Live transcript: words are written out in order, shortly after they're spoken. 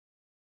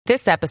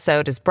This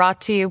episode is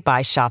brought to you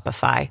by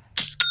Shopify.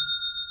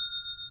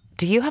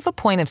 Do you have a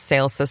point of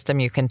sale system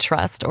you can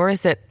trust, or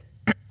is it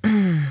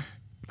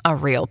a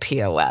real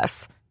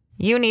POS?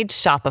 You need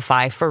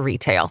Shopify for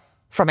retail.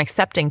 From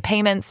accepting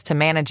payments to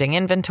managing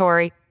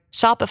inventory,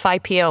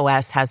 Shopify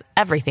POS has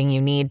everything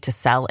you need to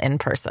sell in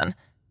person.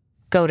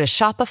 Go to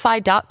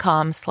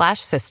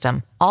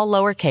shopify.com/system, all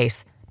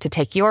lowercase, to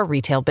take your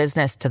retail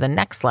business to the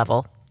next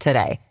level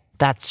today.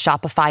 That's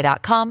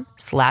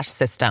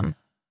shopify.com/system.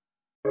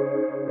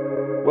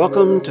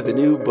 Welcome to the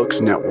New Books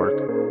Network.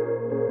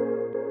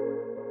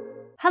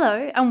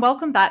 Hello, and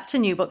welcome back to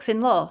New Books in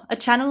Law, a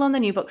channel on the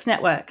New Books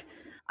Network.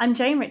 I'm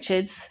Jane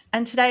Richards,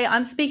 and today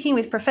I'm speaking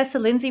with Professor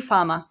Lindsay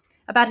Farmer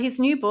about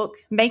his new book,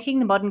 Making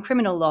the Modern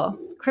Criminal Law,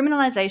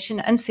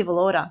 Criminalisation and Civil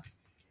Order.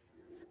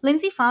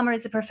 Lindsay Farmer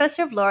is a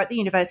professor of law at the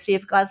University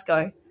of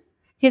Glasgow.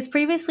 He has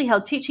previously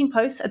held teaching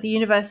posts at the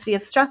University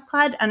of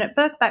Strathclyde and at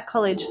Birkbeck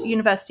College, the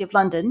University of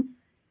London,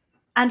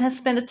 and has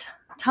spent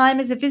time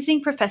as a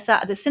visiting professor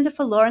at the Centre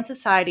for Law and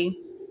Society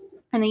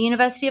and the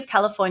University of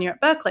California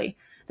at Berkeley,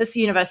 the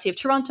University of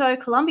Toronto,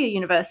 Columbia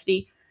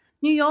University,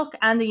 New York,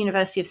 and the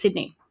University of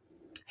Sydney.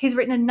 He's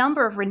written a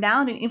number of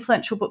renowned and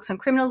influential books on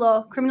criminal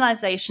law,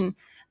 criminalisation,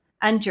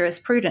 and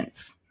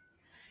jurisprudence.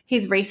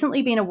 He's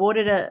recently been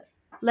awarded a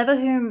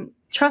Leverhulme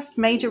Trust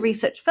Major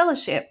Research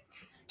Fellowship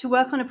to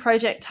work on a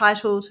project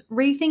titled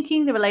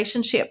Rethinking the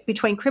Relationship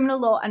Between Criminal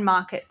Law and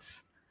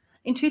Markets.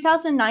 In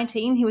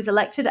 2019, he was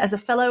elected as a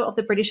Fellow of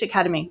the British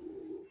Academy.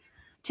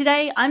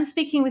 Today, I'm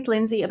speaking with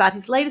Lindsay about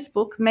his latest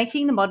book,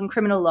 Making the Modern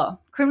Criminal Law,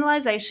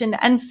 Criminalisation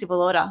and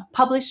Civil Order,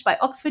 published by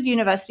Oxford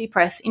University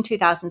Press in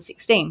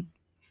 2016.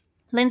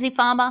 Lindsay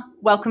Farmer,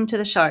 welcome to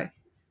the show.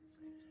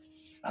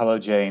 Hello,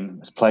 Jane.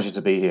 It's a pleasure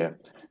to be here.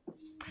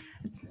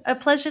 A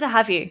pleasure to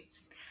have you.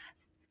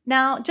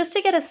 Now, just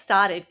to get us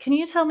started, can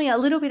you tell me a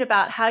little bit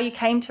about how you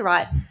came to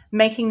write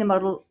Making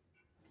the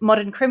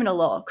Modern Criminal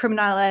Law,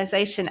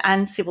 Criminalisation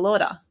and Civil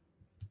Order?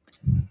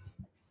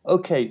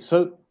 Okay,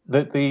 so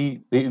the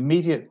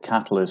immediate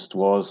catalyst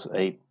was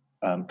a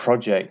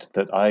project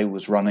that I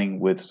was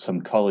running with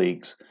some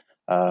colleagues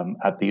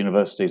at the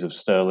Universities of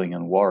Stirling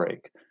and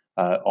Warwick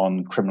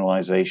on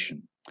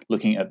criminalisation,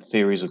 looking at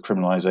theories of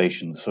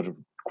criminalisation, sort of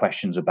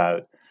questions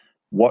about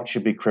what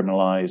should be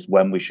criminalised,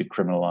 when we should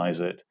criminalise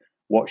it,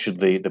 what should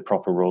the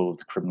proper role of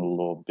the criminal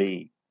law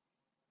be.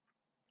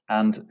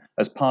 And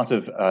as part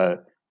of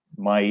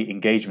my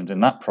engagement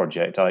in that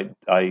project, I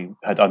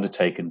had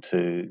undertaken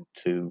to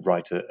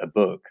write a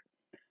book.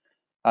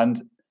 And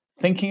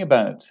thinking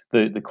about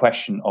the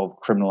question of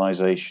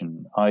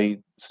criminalisation,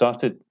 I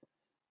started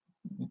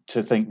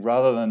to think,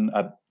 rather than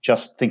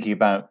just thinking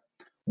about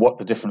what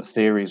the different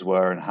theories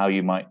were and how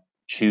you might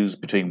choose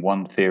between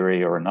one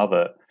theory or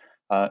another,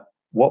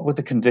 what were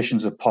the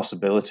conditions of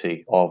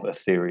possibility of a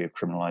theory of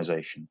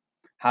criminalisation?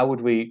 How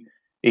would we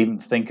even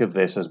think of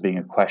this as being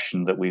a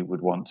question that we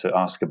would want to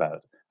ask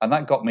about? And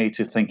that got me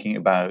to thinking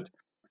about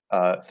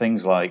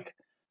things like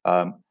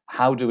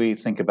how do we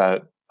think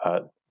about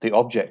the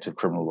object of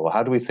criminal law?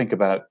 How do we think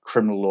about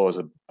criminal law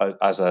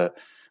as a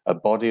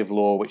body of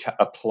law which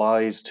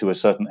applies to a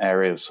certain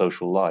area of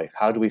social life?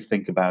 How do we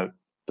think about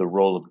the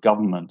role of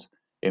government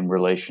in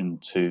relation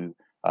to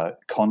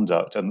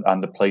conduct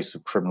and the place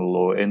of criminal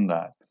law in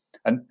that?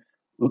 And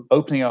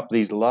opening up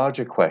these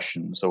larger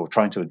questions, or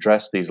trying to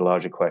address these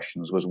larger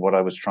questions, was what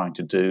I was trying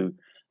to do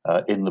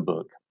in the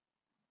book.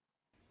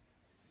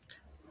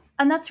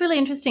 And that's really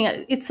interesting.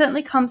 It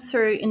certainly comes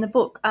through in the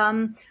book.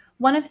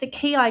 One of the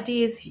key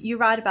ideas you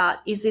write about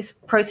is this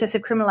process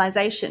of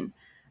criminalisation.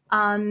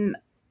 And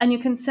you're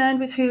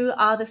concerned with who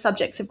are the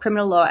subjects of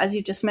criminal law, as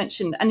you just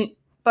mentioned, and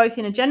both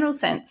in a general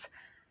sense,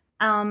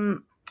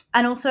 and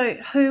also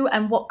who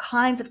and what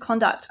kinds of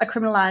conduct are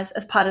criminalised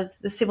as part of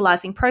the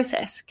civilising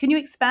process. Can you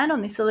expand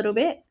on this a little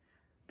bit?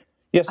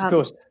 Yes, of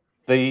course.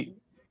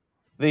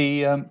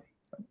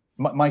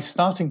 My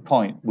starting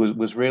point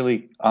was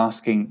really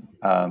asking.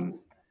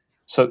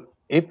 So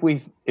if we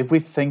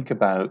think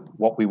about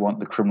what we want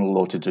the criminal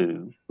law to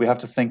do, we have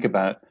to think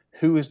about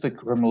who is the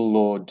criminal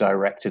law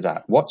directed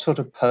at? What sort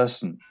of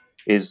person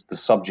is the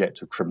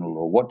subject of criminal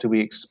law? What do we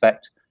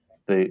expect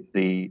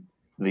the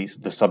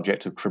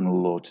subject of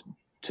criminal law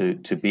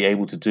to be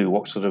able to do?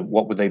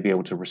 What would they be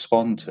able to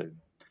respond to?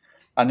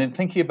 And in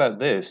thinking about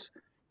this,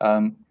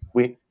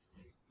 we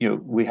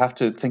have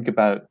to think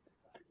about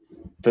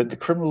that the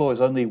criminal law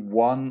is only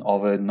one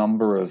of a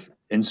number of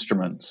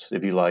instruments,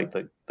 if you like,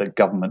 that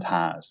government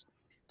has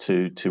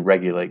to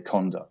regulate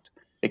conduct.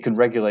 It can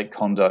regulate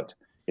conduct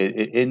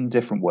in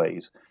different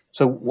ways.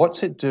 So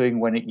what's it doing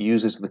when it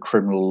uses the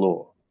criminal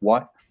law?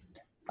 Why?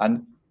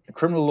 And the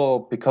criminal law,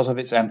 because of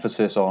its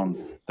emphasis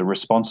on the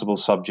responsible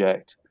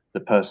subject, the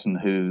person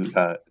who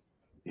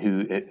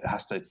it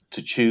has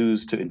to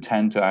choose to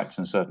intend to act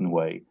in a certain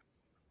way,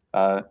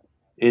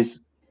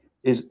 is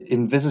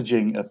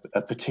envisaging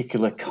a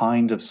particular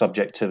kind of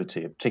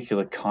subjectivity, a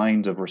particular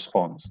kind of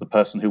response, the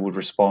person who would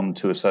respond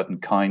to a certain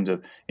kind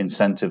of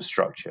incentive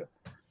structure.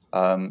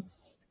 And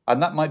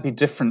that might be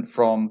different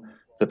from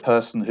the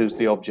person who's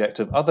the object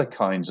of other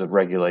kinds of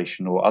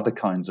regulation or other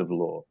kinds of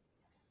law.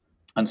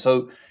 And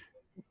so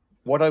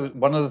one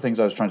of the things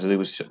I was trying to do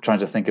was trying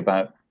to think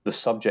about the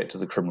subject of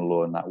the criminal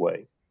law in that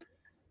way.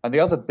 And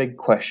the other big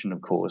question,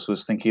 of course,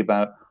 was thinking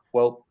about,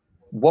 well,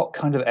 what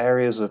kind of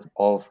areas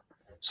of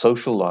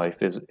social life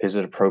is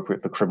it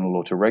appropriate for criminal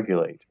law to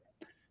regulate?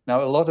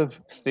 Now, a lot of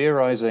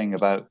theorizing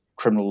about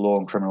criminal law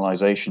and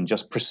criminalization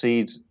just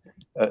proceeds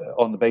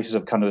on the basis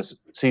of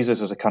sees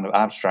this as a kind of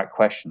abstract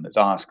question that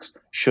asks,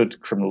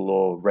 should criminal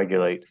law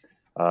regulate,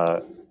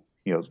 the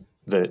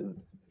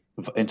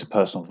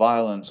interpersonal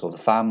violence or the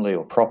family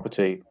or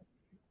property?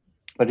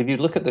 But if you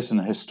look at this in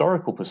a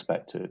historical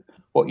perspective,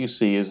 what you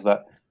see is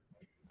that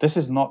this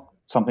is not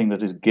something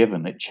that is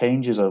given. It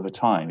changes over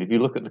time. If you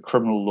look at the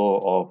criminal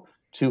law of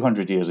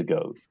 200 years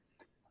ago,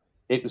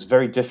 it was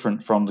very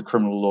different from the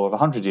criminal law of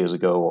 100 years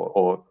ago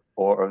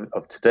or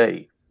of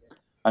today.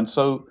 And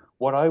so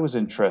what I was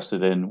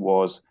interested in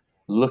was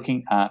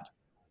looking at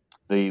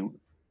the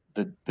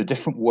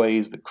different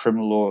ways that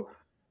criminal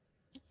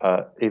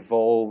law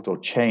evolved or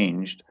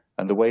changed,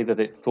 and the way that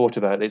it thought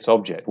about its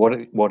object,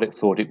 what it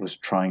thought it was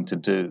trying to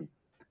do.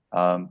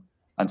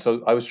 And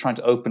so I was trying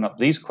to open up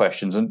these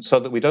questions, and so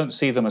that we don't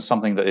see them as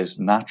something that is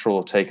natural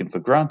or taken for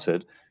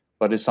granted,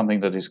 but is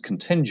something that is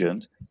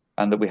contingent,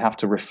 and that we have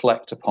to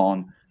reflect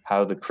upon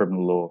how the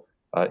criminal law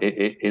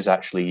is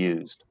actually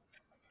used.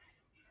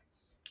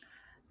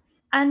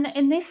 And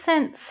in this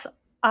sense,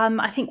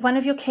 I think one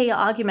of your key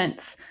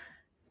arguments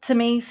to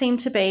me seemed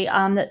to be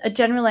that a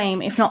general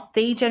aim, if not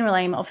the general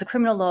aim of the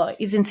criminal law,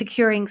 is in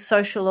securing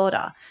social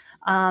order.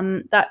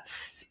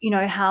 That's,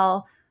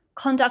 how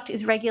conduct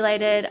is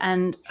regulated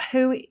and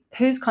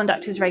whose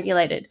conduct is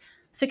regulated.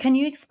 So can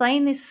you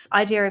explain this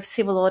idea of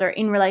civil order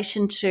in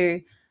relation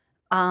to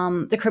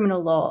the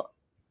criminal law,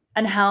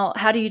 and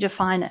how do you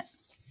define it?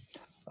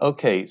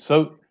 Okay,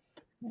 so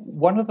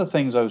one of the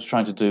things I was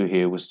trying to do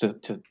here was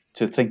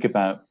to think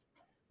about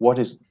what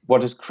is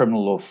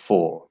criminal law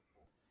for.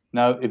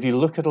 Now, if you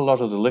look at a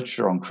lot of the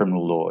literature on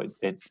criminal law,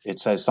 it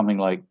says something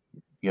like,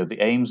 the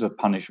aims of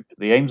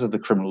the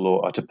criminal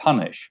law are to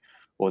punish,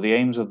 or the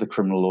aims of the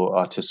criminal law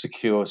are to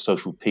secure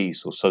social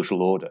peace or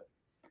social order.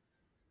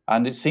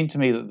 And it seemed to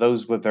me that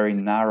those were very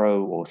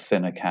narrow or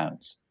thin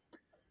accounts.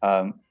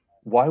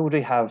 Why would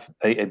we have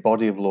a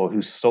body of law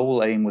whose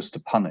sole aim was to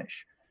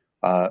punish?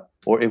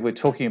 Or if we're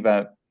talking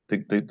about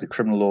the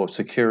criminal law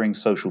securing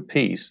social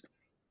peace,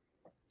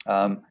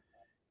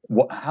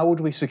 how would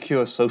we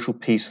secure social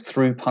peace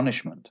through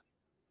punishment?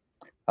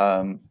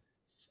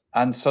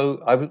 And so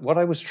what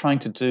I was trying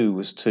to do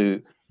was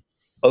to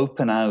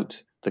open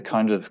out the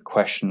kind of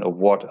question of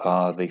what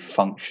are the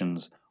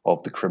functions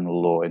of the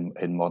criminal law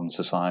in modern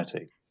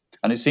society.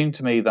 And it seemed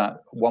to me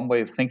that one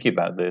way of thinking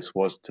about this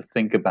was to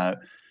think about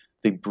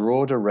the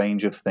broader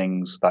range of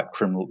things that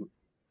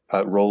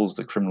roles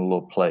that criminal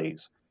law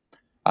plays,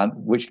 and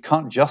which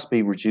can't just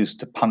be reduced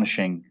to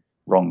punishing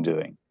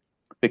wrongdoing,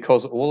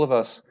 because all of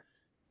us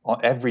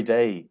every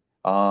day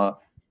are,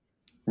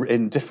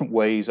 in different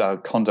ways, our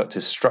conduct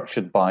is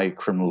structured by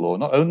criminal law.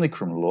 Not only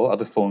criminal law,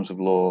 other forms of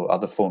law,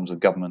 other forms of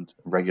government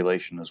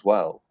regulation as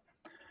well.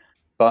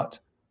 But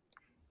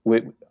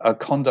our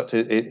conduct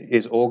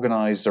is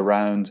organized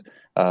around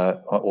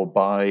or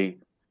by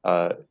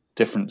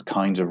different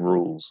kinds of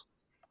rules.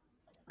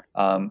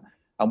 And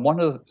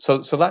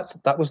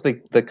that was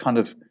the kind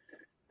of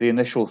the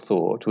initial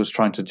thought, was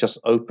trying to just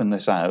open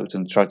this out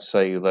and try to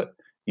say that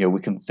we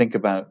can think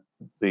about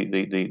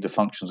the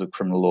functions of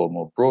criminal law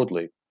more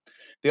broadly.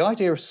 The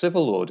idea of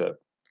civil order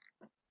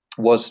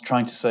was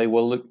trying to say,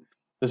 well, look,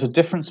 there's a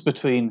difference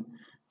between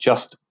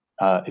just,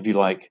 if you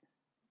like,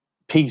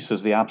 peace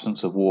as the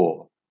absence of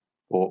war,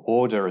 or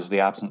order as the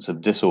absence of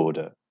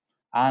disorder,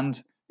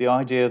 and the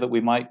idea that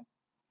we might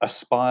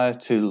aspire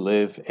to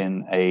live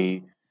in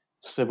a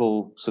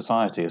civil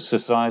society, a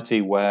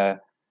society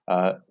where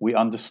we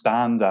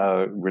understand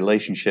our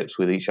relationships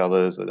with each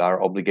other,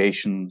 our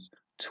obligations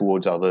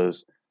towards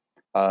others,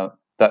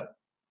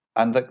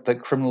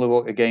 that criminal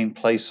law, again,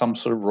 plays some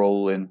sort of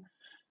role in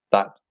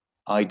that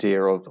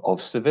idea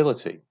of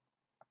civility.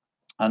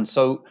 And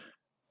so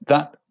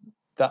that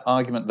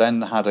argument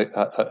then had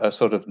a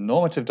sort of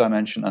normative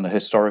dimension and a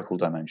historical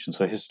dimension.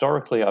 So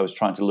historically, I was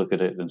trying to look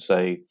at it and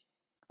say,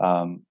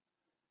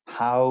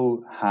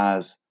 how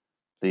has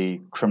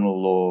the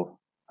criminal law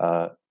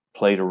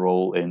played a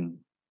role in,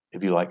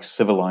 if you like,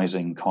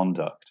 civilizing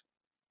conduct?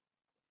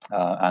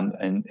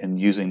 And in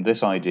using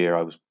this idea,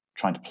 I was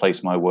trying to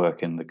place my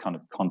work in the kind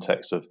of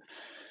context of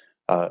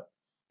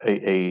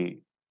a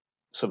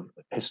sort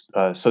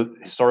of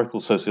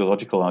historical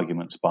sociological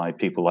arguments by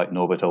people like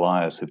Norbert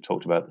Elias, who've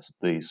talked about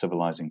the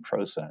civilizing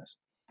process.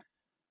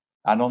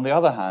 And on the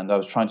other hand, I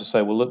was trying to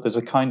say, well, look, there's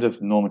a kind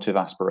of normative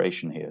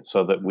aspiration here,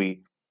 so that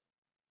we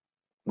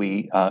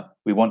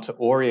want to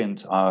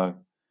orient our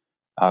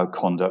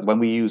conduct. When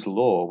we use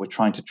law, we're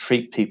trying to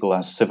treat people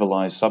as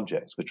civilized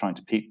subjects. We're trying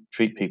to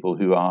treat people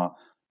who are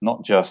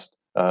not just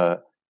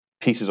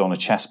pieces on a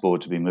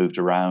chessboard to be moved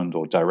around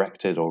or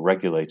directed or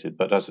regulated,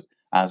 but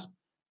as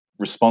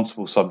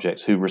responsible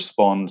subjects who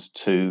respond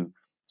to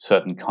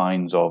certain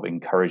kinds of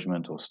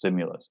encouragement or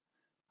stimulus.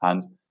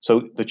 And so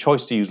the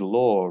choice to use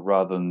law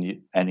rather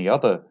than any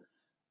other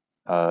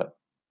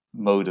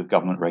mode of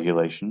government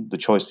regulation, the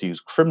choice to use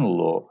criminal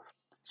law,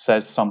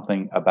 says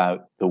something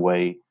about the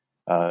way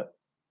a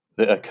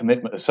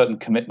certain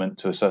commitment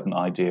to a certain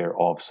idea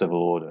of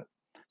civil order.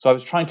 So I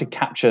was trying to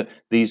capture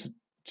the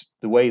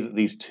way that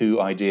these two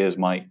ideas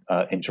might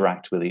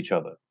interact with each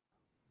other.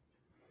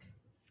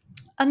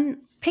 And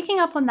picking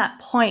up on that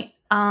point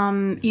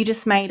you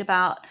just made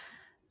about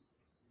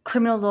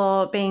criminal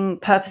law being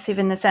purposive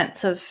in the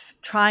sense of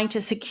trying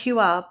to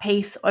secure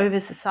peace over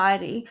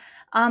society,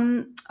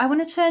 I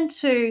want to turn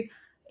to,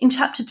 in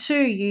chapter 2,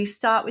 you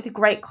start with a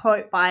great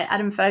quote by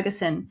Adam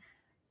Ferguson.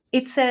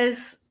 It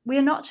says, "We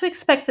are not to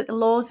expect that the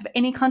laws of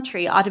any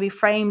country are to be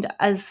framed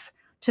as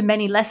to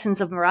many lessons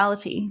of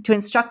morality, to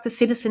instruct the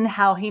citizen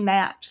how he may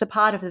act the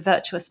part of the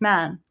virtuous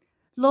man.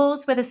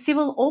 Laws, whether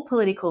civil or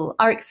political,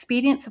 are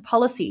expedients of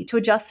policy to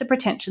adjust the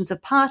pretensions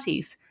of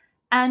parties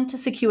and to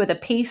secure the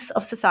peace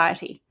of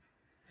society."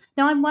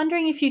 Now, I'm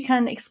wondering if you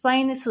can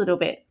explain this a little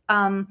bit.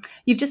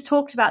 You've just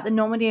talked about the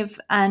normative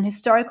and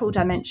historical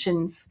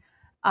dimensions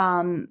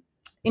in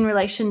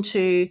relation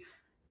to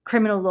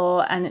criminal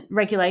law and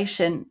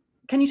regulation.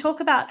 Can you talk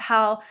about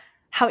how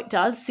it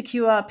does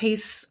secure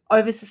peace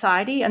over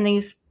society and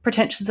these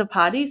pretensions of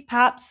parties?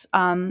 Perhaps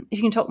if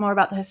you can talk more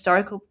about the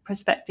historical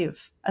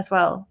perspective as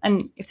well,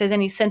 and if there's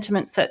any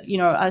sentiments that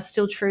are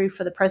still true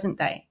for the present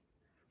day.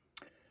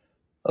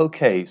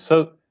 Okay,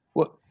 so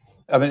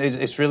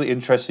it's really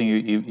interesting.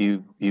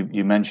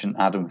 You mentioned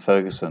Adam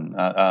Ferguson,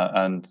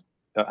 and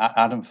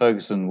Adam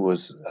Ferguson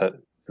was,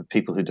 for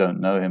people who don't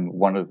know him,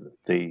 one of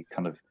the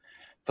kind of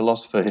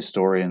philosopher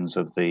historians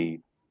of the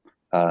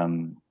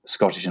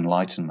Scottish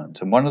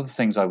Enlightenment. And one of the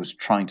things I was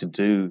trying to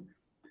do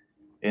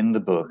in the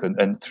book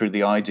and through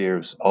the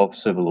idea of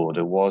civil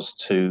order was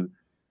to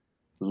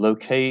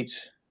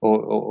locate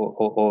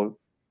or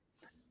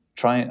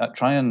try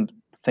and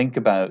think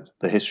about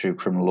the history of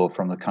criminal law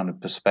from the kind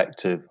of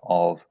perspective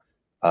of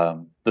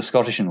the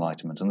Scottish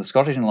Enlightenment. And the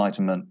Scottish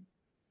Enlightenment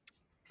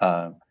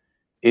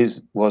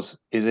is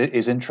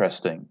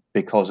interesting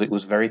because it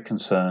was very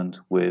concerned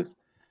with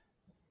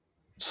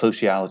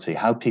sociality,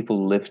 how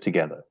people live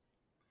together,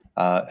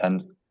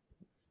 and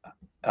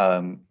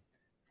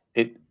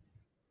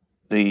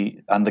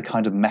the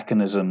kind of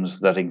mechanisms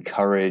that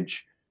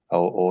encourage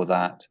or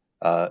that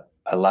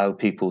allow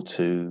people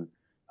to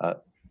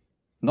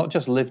not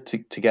just live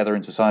together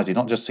in society,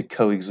 not just to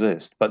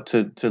coexist, but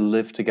to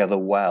live together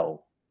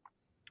well.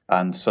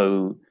 And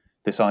so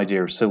this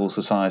idea of civil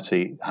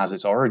society has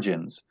its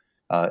origins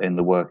in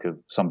the work of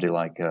somebody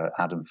like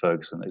Adam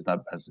Ferguson.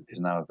 Is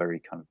now a very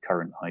kind of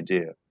current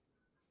idea.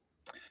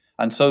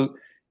 And so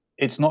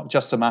it's not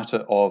just a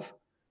matter of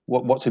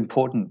what's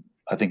important,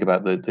 I think,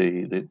 about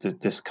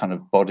this kind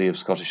of body of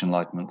Scottish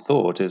Enlightenment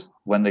thought is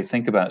when they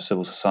think about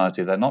civil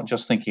society, they're not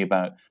just thinking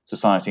about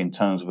society in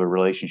terms of a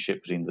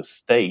relationship between the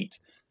state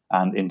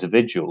and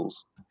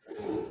individuals.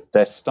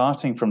 They're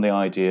starting from the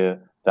idea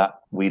that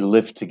we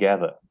live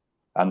together.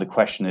 And the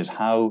question is,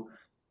 how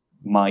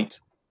might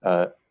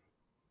the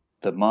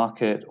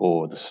market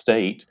or the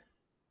state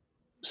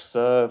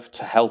serve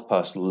to help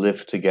us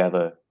live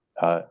together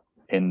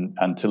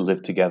and to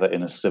live together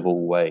in a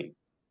civil way?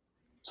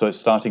 So it's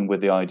starting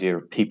with the idea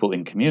of people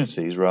in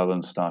communities rather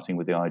than starting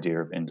with the idea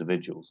of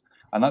individuals.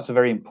 And that's a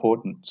very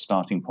important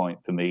starting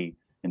point for me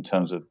in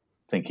terms of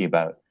thinking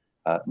about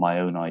my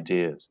own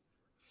ideas.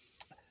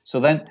 So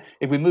then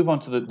if we move on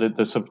to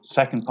the sort of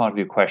second part of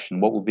your question,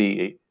 what will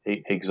be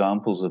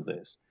examples of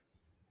this?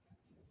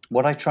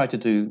 What I try to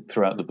do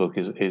throughout the book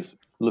is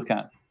look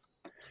at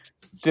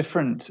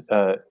different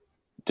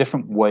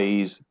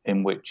ways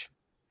in which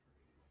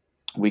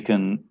we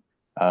can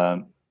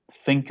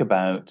think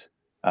about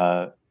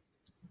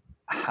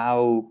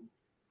how,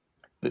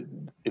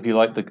 if you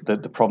like,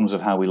 the problems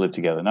of how we live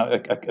together. Now,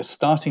 a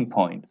starting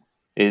point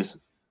is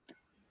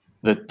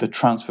the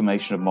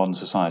transformation of modern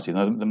society.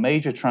 Now, the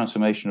major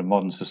transformation of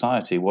modern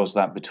society was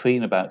that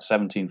between about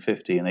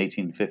 1750 and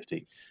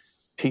 1850,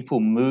 people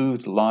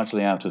moved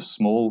largely out of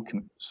small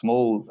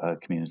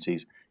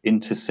communities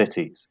into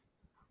cities.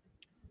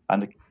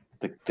 And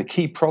the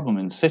key problem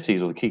in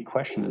cities, or the key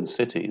question in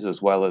cities,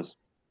 as well as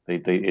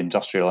the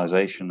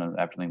industrialization and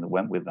everything that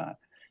went with that,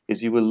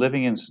 is you were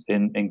living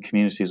in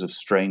communities of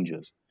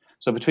strangers.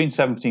 So between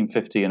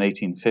 1750 and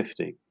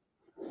 1850,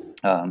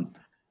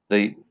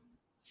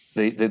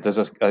 there's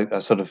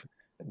a sort of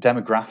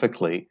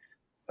demographically,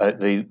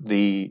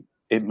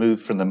 it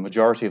moved from the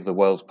majority of the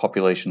world's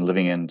population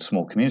living in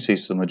small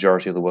communities to the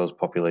majority of the world's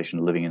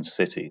population living in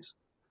cities.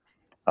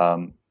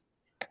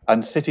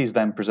 And cities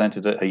then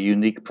presented a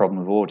unique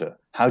problem of order.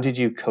 How did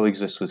you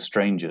coexist with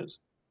strangers?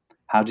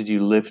 How did you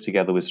live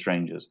together with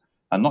strangers?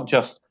 And not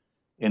just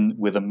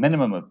with a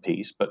minimum of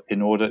peace, but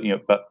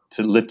but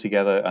to live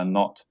together and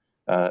not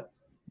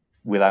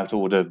without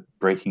order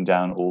breaking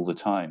down all the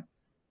time.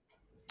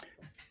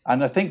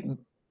 And I think,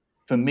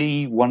 for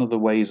me, one of the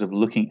ways of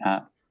looking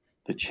at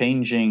the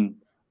changing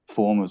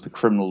form of the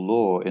criminal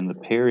law in the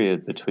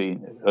period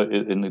between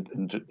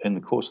in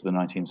the course of the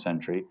 19th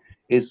century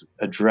is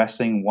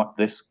addressing what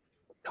this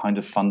kind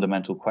of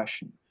fundamental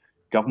question.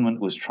 Government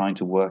was trying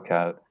to work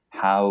out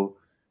how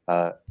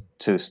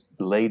to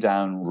lay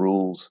down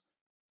rules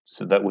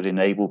so that would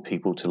enable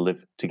people to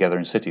live together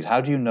in cities.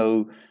 How do you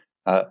know?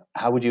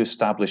 How would you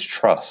establish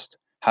trust?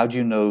 How do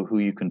you know who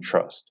you can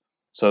trust?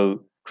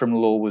 So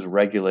criminal law was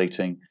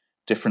regulating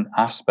different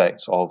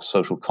aspects of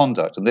social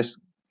conduct, and this,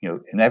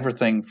 in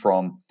everything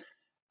from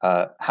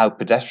how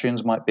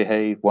pedestrians might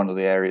behave. One of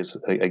the areas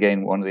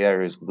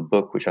of the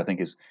book, which I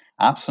think is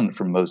absent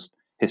from most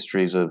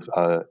histories of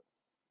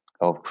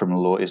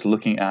criminal law, is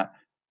looking at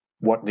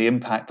what the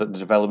impact that the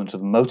development of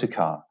the motor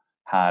car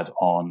had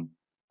on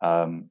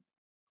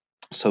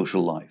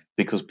social life,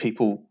 because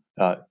people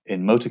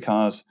in motor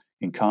cars,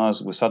 in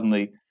cars, were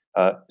suddenly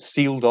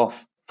sealed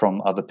off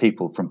from other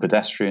people, from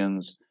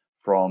pedestrians,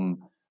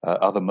 from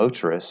other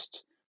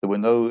motorists.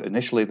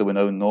 Initially there were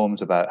no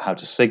norms about how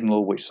to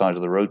signal, which side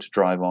of the road to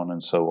drive on,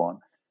 and so on.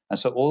 And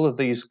so all of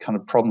these kind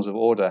of problems of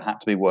order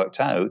had to be worked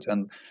out,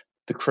 and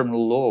the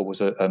criminal law was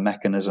a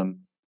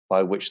mechanism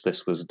by which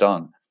this was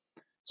done.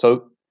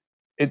 So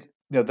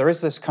there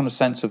is this kind of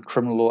sense of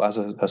criminal law as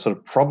a sort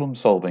of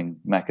problem-solving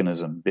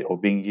mechanism, or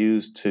being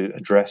used to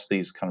address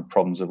these kind of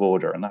problems of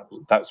order, and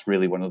that's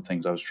really one of the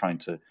things I was trying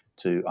to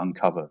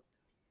uncover.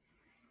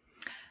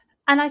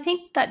 And I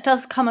think that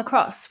does come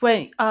across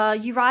when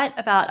you write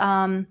about,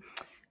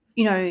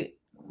 the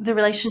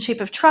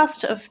relationship of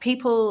trust of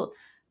people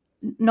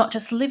not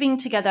just living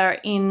together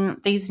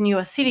in these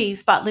newer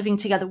cities, but living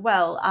together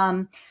well.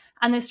 And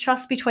there's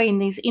trust between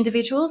these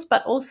individuals,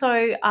 but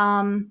also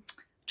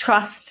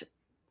trust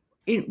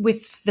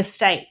with the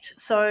state.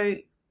 So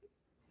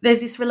there's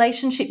this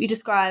relationship you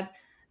describe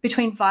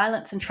between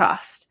violence and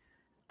trust.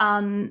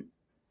 And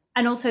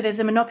also there's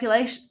a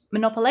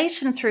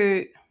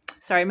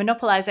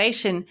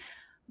monopolization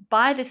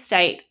by the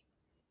state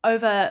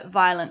over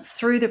violence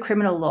through the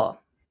criminal law.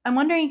 I'm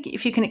wondering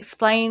if you can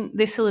explain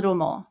this a little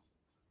more.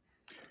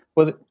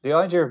 Well, the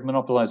idea of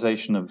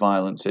monopolization of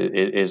violence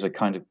is a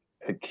kind of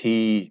a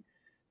key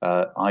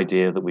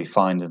idea that we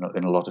find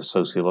in a lot of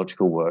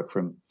sociological work,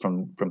 from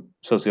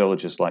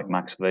sociologists like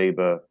Max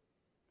Weber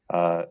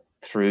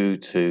through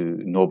to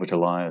Norbert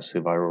Elias, who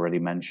I've already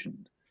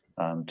mentioned,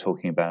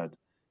 talking about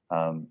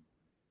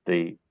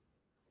the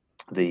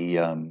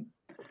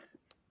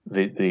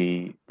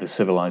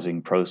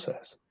civilizing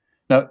process.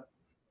 Now,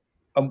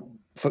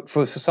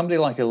 for somebody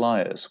like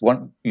Elias,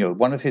 one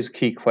of his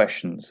key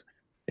questions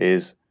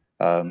is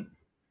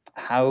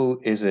how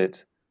is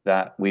it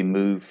that we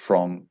move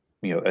from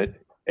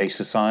a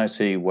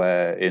society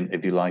where, in the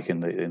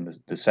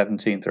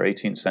 17th or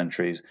 18th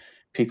centuries,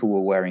 people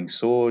were wearing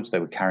swords, they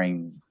were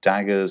carrying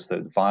daggers,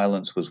 that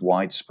violence was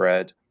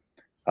widespread.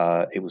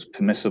 It was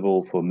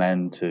permissible for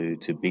men to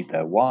beat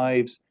their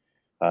wives.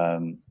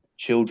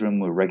 Children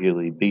were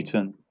regularly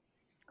beaten.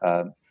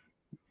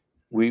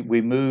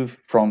 We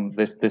move from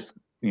this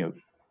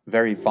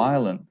very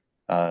violent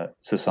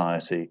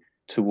society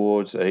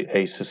towards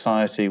a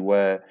society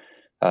where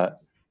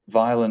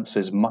violence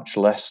is much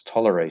less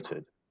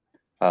tolerated.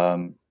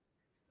 And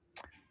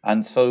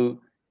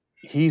so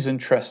he's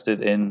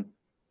interested in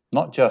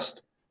not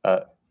just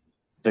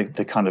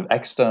the kind of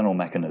external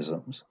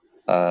mechanisms,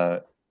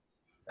 how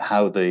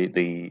how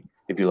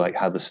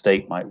the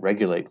state might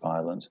regulate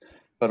violence,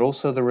 but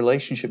also the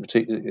relationship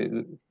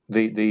between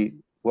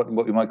what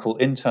we might call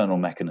internal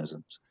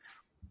mechanisms,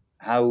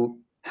 how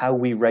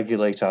we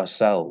regulate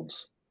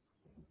ourselves,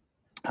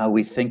 how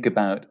we think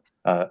about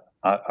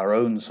our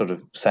own sort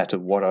of set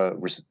of what are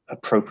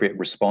appropriate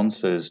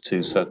responses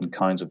to certain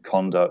kinds of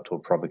conduct or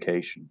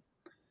provocation.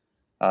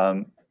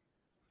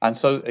 And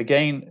so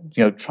again,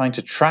 trying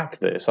to track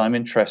this, I'm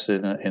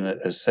interested in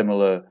a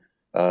similar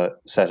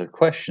set of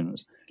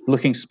questions,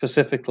 looking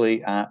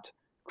specifically at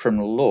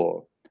criminal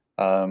law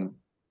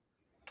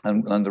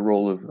and the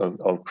role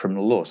of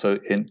criminal law. So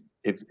in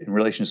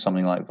relation to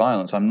something like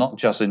violence, I'm not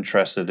just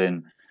interested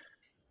in,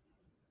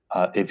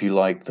 if you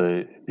like,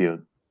 the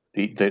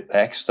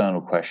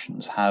external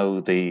questions,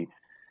 how the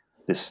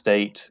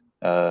state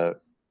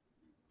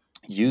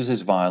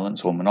uses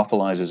violence or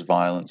monopolizes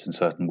violence in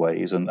certain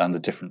ways, and the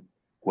different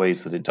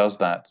ways that it does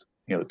that,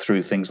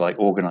 through things like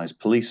organized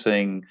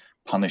policing,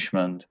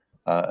 punishment,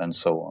 and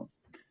so on.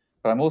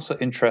 But I'm also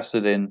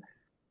interested in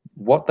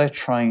what they're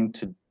trying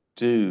to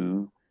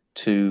do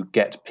to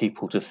get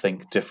people to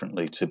think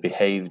differently, to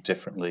behave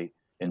differently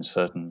in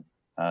certain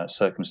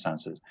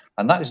circumstances.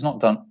 And that is not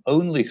done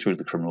only through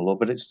the criminal law,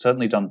 but it's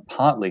certainly done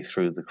partly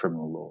through the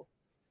criminal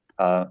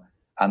law.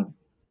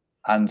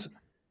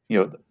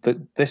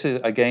 This is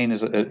again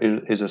is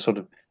a sort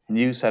of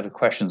new set of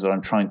questions that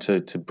I'm trying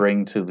to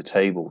bring to the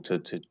table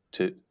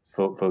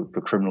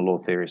for criminal law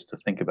theorists to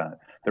think about.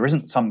 There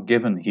isn't some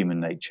given human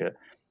nature.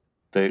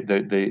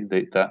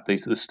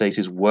 The state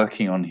is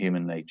working on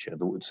human nature.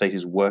 The state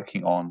is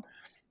working on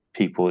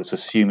people. It's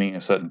assuming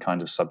a certain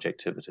kind of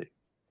subjectivity.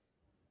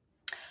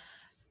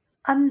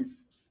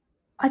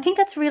 I think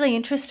that's really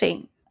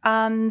interesting.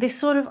 this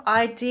sort of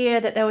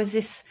idea that there was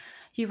this,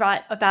 you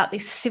write about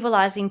this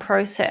civilizing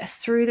process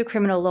through the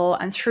criminal law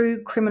and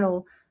through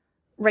criminal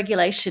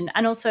regulation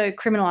and also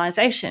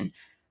criminalization.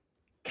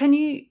 Can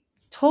you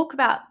talk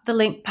about the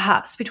link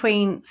perhaps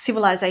between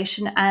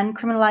civilization and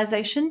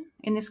criminalization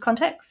in this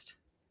context?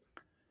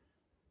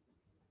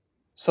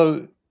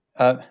 So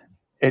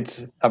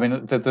there's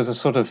a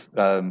sort of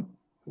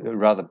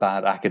rather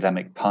bad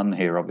academic pun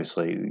here.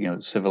 Obviously, the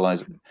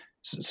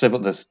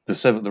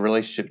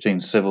relationship between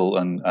civil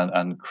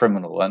and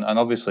criminal, and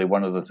obviously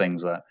one of the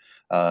things that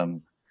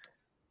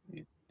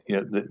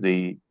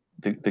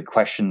the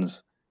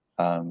questions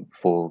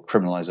for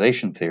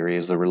criminalization theory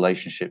is the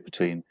relationship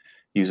between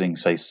using,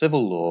 say,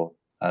 civil law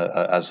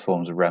as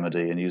forms of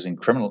remedy and using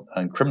criminal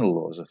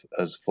laws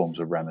as forms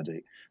of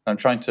remedy. I'm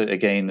trying to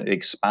again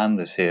expand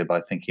this here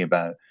by thinking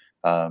about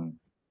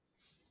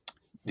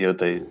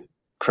the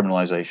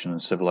criminalization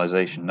and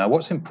civilization. Now,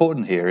 what's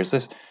important here is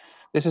this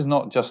is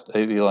not just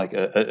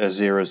a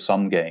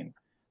zero-sum game.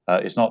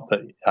 It's not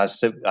that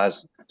as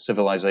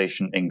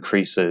civilization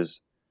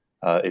increases,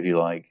 if you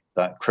like,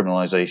 that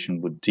criminalization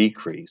would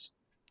decrease,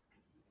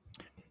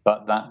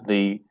 but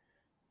that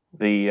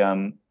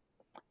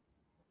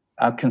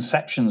our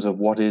conceptions of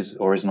what is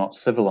or is not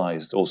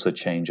civilized also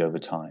change over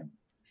time.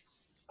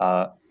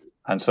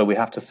 And so we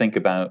have to think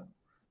about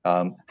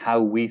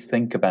how we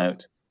think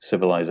about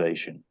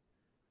civilization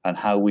and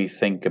how we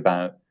think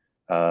about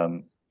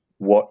how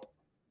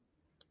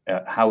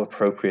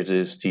appropriate it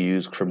is to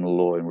use criminal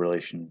law in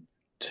relation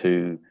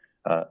to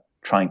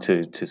trying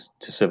to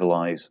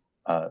civilize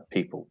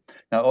people.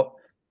 Now,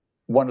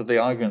 one of the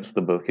arguments of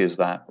the book is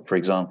that, for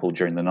example,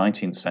 during the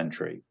 19th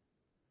century,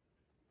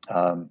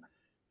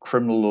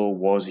 criminal law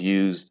was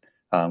used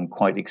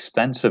quite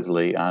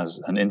extensively as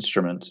an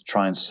instrument to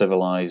try and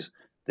civilize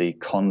the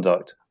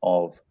conduct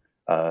of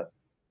the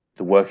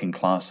working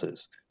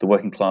classes. The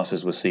working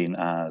classes were seen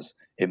as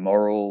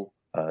immoral,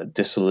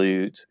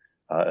 dissolute,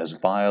 as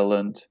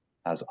violent,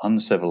 as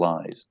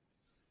uncivilized.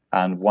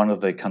 And one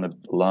of the kind of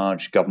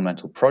large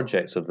governmental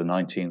projects of the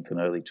 19th and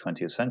early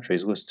 20th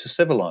centuries was to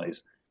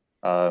civilize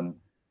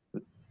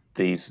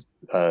these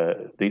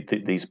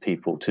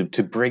people,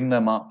 to bring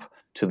them up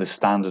to the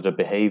standard of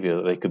behavior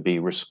that they could be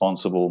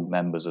responsible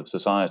members of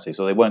society.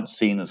 So they weren't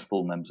seen as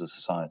full members of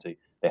society.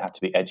 They had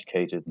to be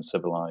educated and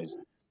civilized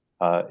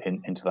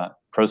into that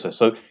process.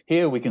 So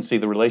here we can see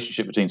the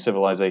relationship between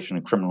civilization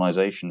and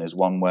criminalization is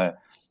one where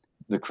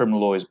the criminal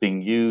law is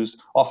being used,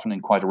 often in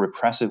quite a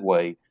repressive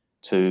way,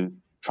 to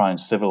try and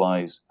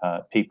civilize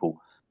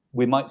people.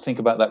 We might think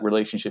about that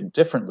relationship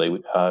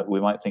differently. We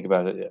might think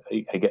about it,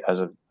 as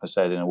I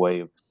said, in a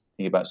way of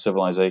thinking about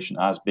civilization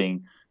as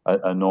being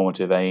a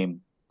normative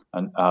aim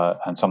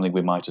and something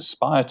we might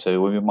aspire to,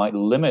 or we might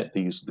limit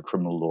the use of the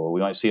criminal law.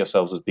 We might see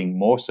ourselves as being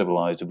more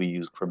civilized if we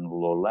use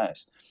criminal law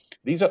less.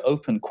 These are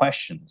open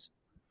questions.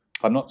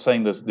 I'm not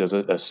saying there's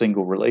a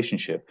single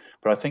relationship,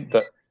 but I think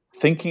that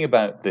thinking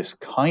about this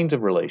kind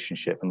of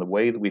relationship and the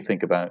way that we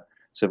think about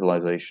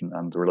civilization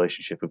and the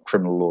relationship of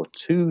criminal law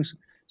to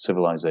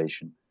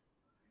civilization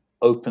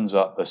opens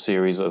up a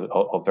series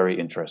of very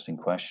interesting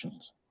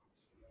questions.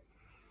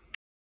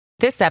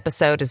 This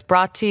episode is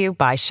brought to you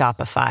by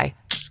Shopify.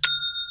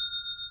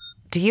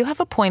 Do you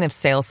have a point of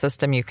sale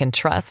system you can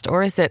trust,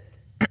 or is it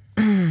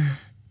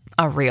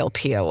a real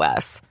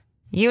POS?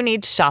 You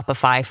need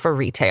Shopify for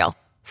retail.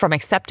 From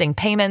accepting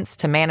payments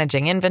to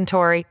managing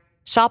inventory,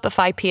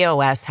 Shopify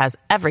POS has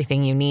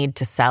everything you need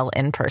to sell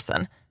in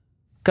person.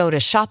 Go to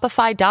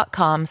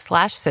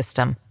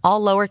shopify.com/system,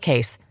 all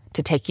lowercase,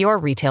 to take your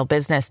retail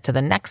business to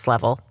the next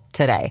level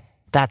today.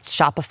 That's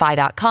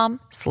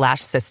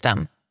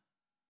shopify.com/system.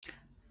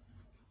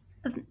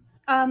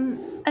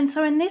 And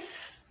so in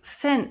this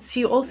sense,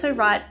 you also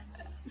write,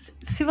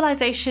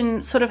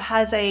 civilization sort of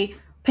has a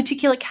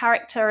particular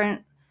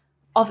character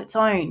of its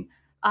own.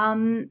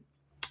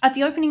 At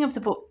the opening of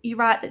the book, you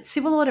write that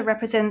civil order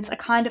represents a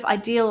kind of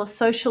ideal or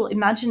social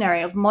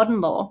imaginary of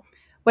modern law,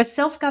 where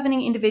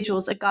self-governing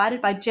individuals are guided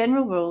by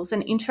general rules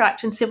and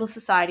interact in civil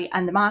society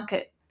and the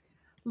market.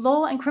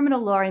 Law, and criminal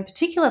law in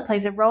particular,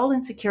 plays a role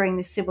in securing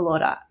this civil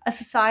order. A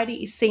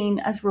society is seen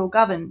as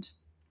rule-governed.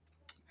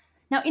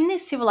 Now, in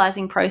this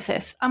civilizing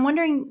process, I'm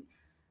wondering,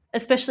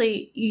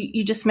 especially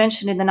you just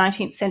mentioned in the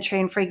 19th century,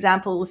 and for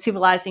example,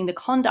 civilizing the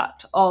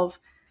conduct of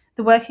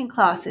the working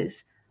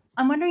classes,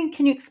 I'm wondering,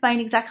 can you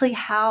explain exactly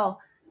how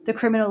the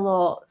criminal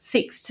law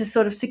seeks to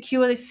sort of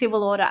secure this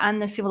civil order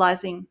and the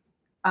civilizing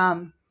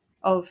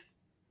of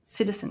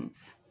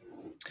citizens?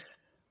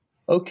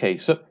 Okay,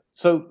 so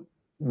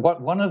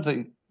one of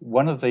the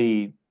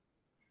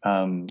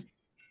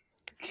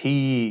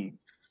key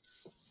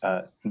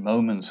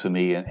moments for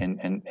me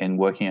in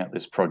working out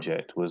this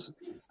project was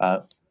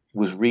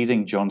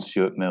reading John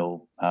Stuart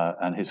Mill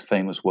and his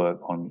famous work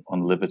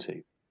on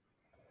liberty.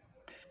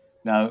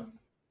 Now,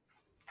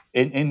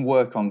 in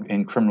work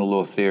in criminal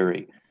law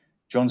theory,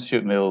 John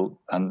Stuart Mill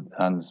and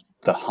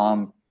the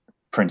harm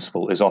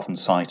principle is often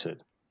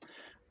cited,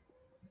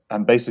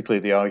 and basically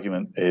the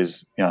argument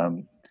is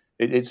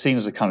it's seen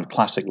as a kind of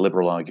classic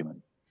liberal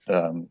argument.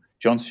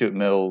 John Stuart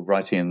Mill,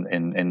 writing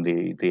in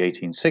the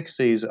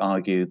 1860s,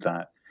 argued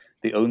that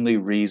the only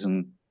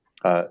reason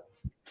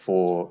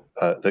for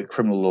that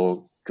criminal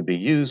law could be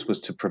used was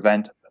to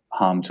prevent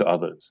harm to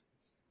others.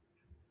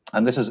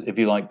 And this is, if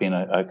you like, been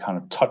a kind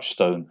of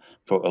touchstone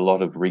for a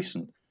lot of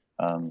recent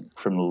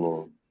criminal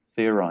law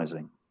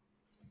theorizing.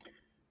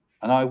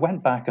 And I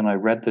went back and I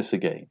read this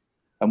again.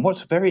 And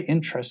what's very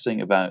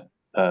interesting about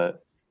the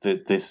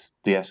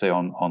essay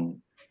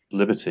on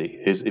liberty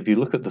is, if you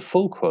look at the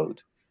full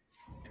quote,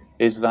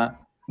 is that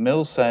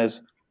Mill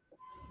says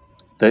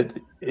that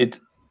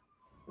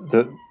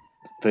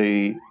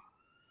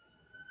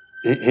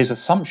his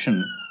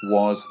assumption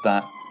was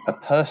that a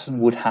person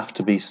would have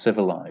to be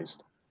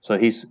civilized. So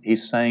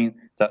he's saying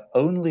that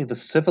only the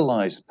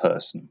civilized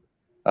person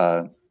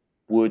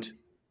would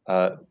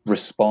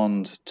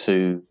respond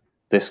to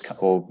this,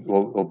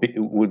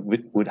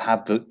 would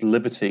have the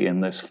liberty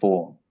in this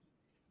form.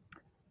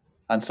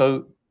 And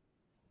so,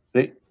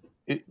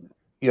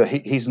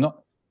 he's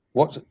not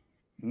what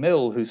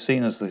Mill, who's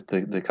seen as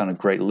the kind of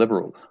great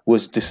liberal,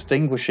 was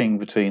distinguishing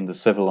between the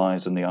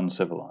civilized and the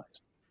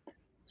uncivilized.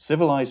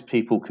 Civilized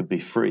people could be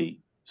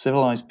free.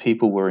 Civilized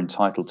people were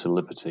entitled to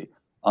liberty.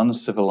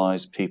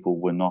 Uncivilized people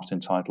were not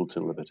entitled to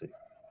liberty.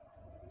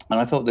 And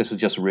I thought this was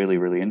just really,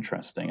 really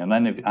interesting. And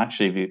then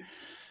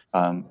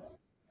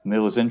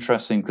Mill is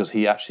interesting because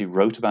he actually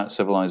wrote about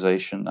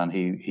civilization and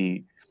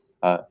he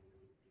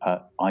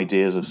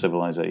ideas of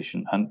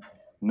civilization. And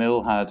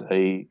Mill had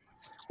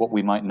what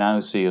we might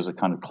now see as a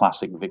kind of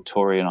classic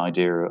Victorian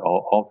idea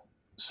of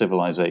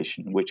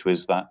civilization, which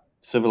was that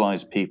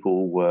civilized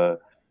people were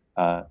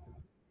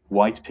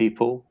white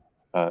people,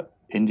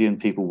 Indian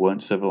people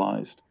weren't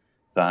civilized,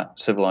 that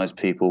civilized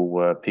people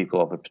were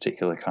people of a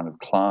particular kind of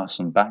class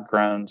and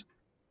background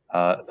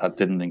that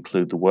didn't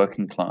include the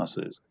working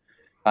classes,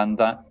 and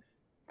that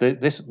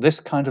this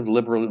kind of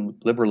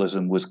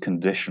liberalism was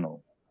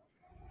conditional.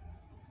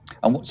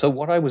 And so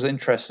what I was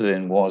interested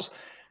in was,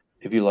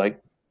 if you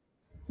like,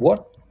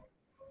 what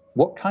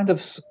kind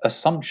of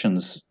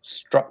assumptions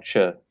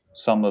structure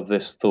some of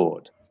this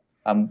thought,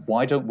 and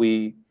why don't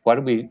we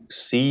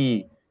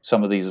see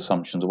some of these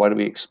assumptions? Why do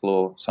we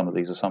explore some of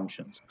these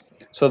assumptions?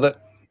 So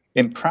that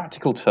in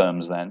practical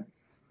terms, then,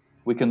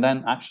 we can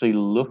then actually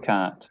look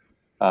at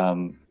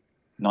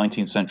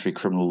 19th century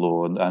criminal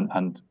law,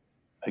 and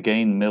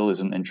again, Mill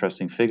is an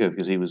interesting figure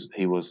because he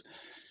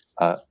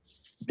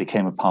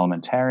became a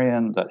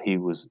parliamentarian, that he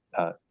was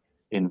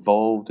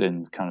involved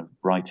in kind of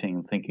writing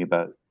and thinking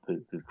about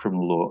the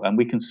criminal law, and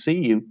we can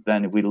see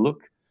then, if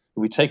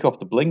we take off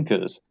the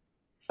blinkers,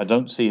 I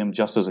don't see him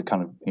just as a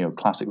kind of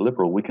classic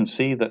liberal. We can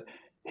see that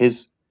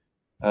his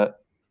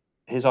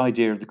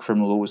idea of the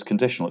criminal law was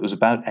conditional. It was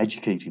about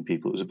educating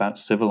people. It was about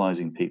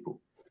civilizing people,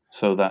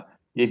 so that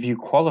if you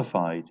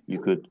qualified,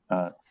 you could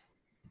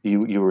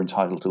you were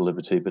entitled to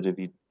liberty. But if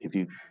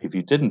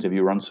you didn't, if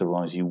you were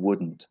uncivilized, you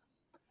wouldn't.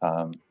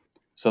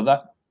 So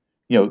that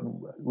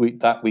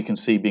we can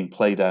see being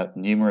played out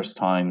numerous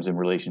times in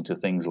relation to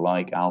things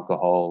like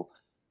alcohol,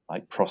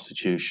 like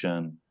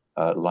prostitution,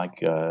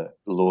 like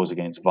laws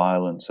against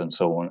violence, and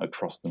so on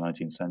across the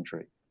 19th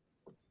century.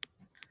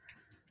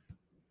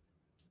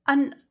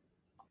 And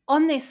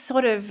on this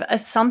sort of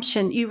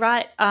assumption, you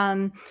write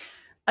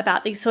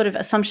about these sort of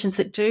assumptions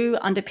that do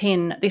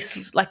underpin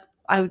this, like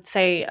I would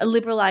say, a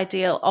liberal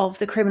ideal of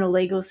the criminal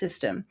legal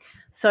system.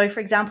 So, for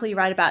example, you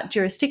write about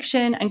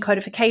jurisdiction and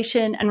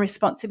codification and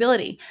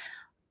responsibility.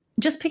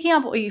 Just picking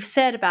up what you've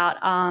said about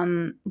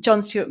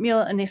John Stuart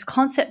Mill and this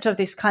concept of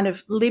this kind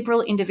of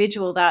liberal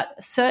individual, that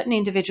a certain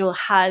individual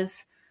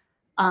has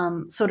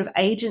sort of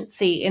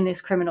agency in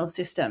this criminal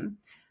system,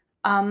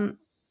 and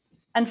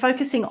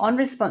focusing on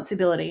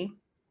responsibility,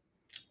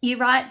 you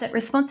write that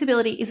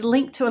responsibility is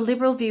linked to a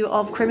liberal view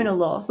of criminal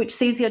law, which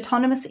sees the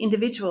autonomous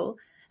individual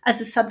as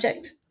the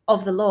subject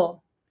of the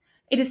law.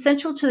 It is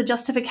central to the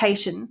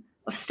justification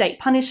of state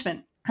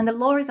punishment, and the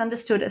law is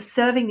understood as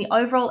serving the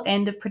overall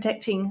end of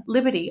protecting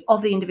liberty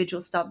of the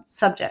individual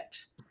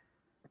subject.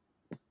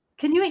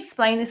 Can you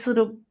explain this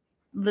little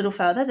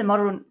further, the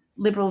modern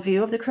liberal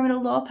view of the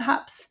criminal law,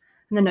 perhaps,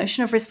 and the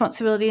notion of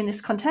responsibility in this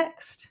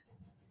context?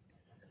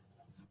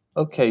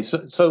 Okay,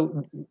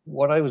 so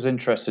what I was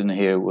interested in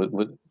here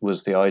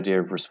was the idea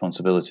of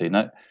responsibility.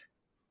 Now,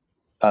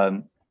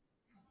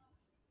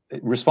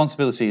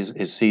 responsibility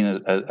is seen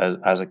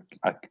as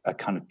a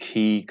kind of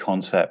key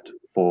concept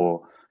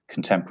for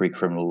contemporary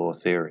criminal law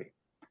theory,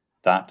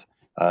 that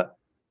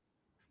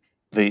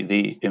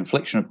the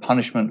infliction of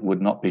punishment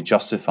would not be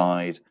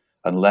justified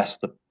unless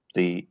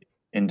the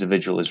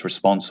individual is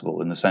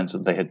responsible, in the sense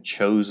that they had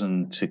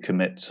chosen to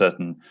commit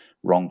certain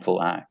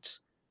wrongful acts.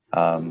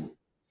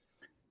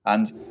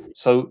 And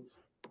so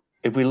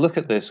if we look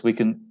at this, we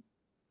can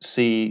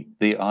see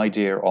the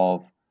idea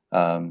of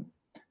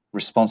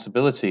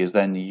responsibility is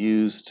then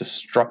used to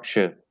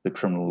structure the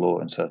criminal law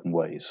in certain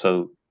ways.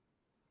 So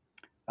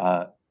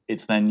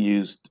it's then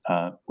used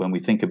when we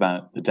think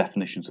about the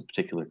definitions of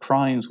particular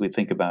crimes. We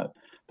think about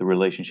the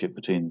relationship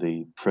between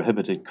the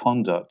prohibited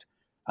conduct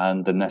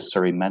and the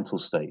necessary mental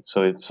state.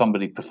 So if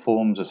somebody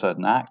performs a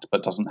certain act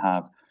but doesn't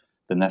have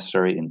the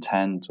necessary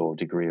intent or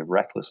degree of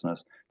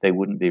recklessness, they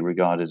wouldn't be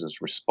regarded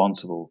as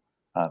responsible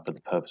for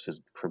the purposes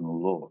of the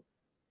criminal law.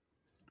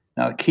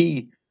 Now, a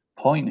key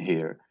point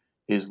here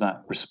is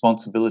that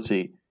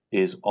responsibility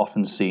is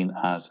often seen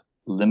as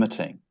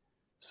limiting,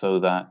 so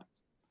that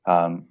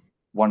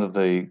one of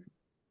the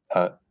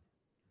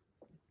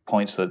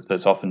points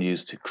that's often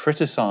used to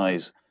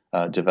criticize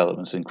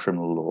developments in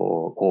criminal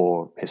law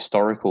or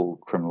historical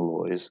criminal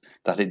law is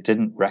that it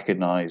didn't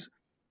recognize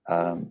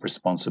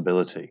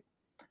responsibility.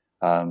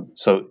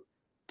 So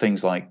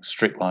things like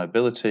strict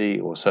liability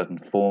or certain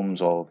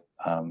forms of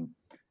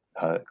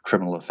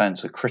criminal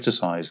offense are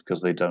criticized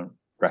because they don't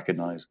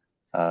recognize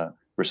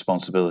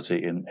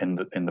responsibility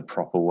in the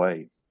proper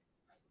way.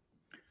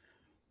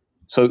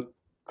 So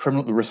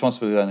criminal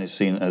responsibility then is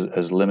seen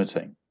as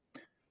limiting.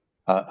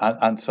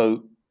 And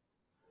so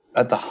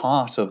at the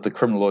heart of the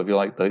criminal law, if you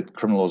like, the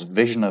criminal law's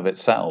vision of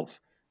itself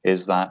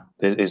is that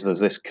there's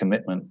this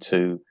commitment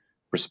to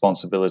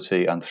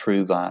responsibility, and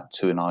through that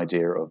to an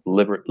idea of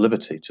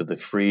liberty, to the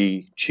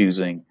free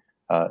choosing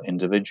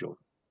individual.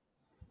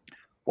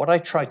 What I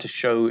try to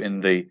show in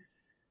the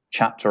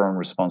chapter on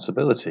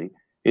responsibility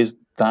is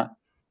that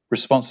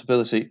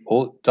responsibility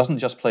doesn't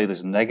just play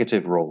this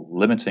negative role,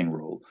 limiting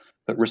role,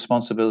 but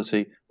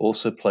responsibility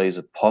also plays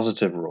a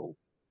positive role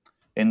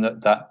in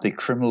that the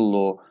criminal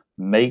law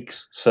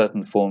makes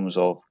certain forms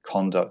of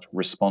conduct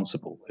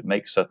responsible. It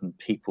makes certain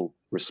people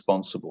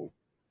responsible.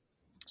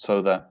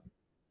 So that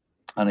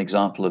an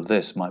example of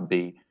this might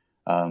be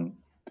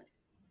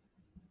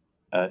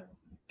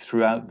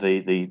throughout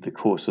the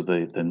course of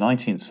the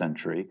 19th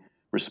century,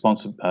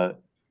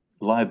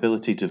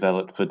 liability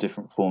developed for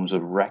different forms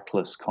of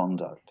reckless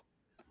conduct.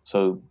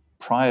 So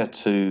prior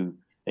to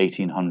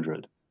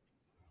 1800,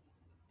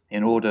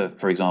 in order,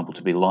 for example,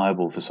 to be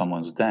liable for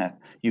someone's death,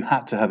 you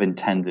had to have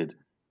intended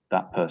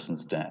that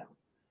person's death.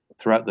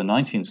 Throughout the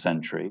 19th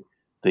century,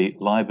 the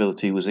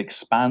liability was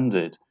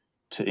expanded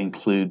to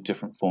include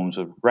different forms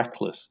of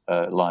reckless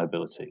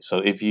liability. So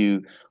if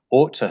you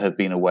ought to have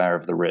been aware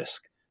of the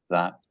risk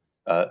that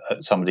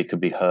somebody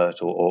could be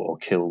hurt or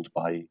killed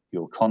by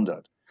your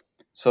conduct.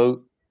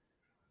 So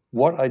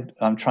what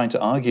I'm trying to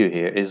argue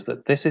here is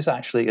that this is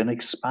actually an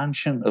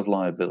expansion of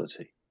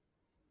liability.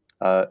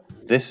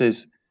 This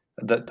is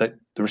that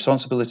the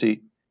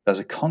responsibility as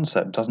a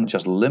concept doesn't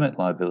just limit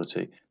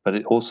liability, but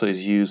it also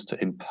is used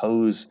to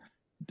impose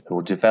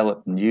or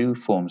develop new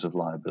forms of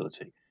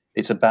liability.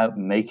 It's about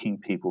making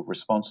people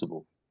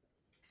responsible.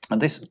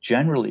 And this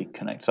generally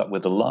connects up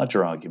with a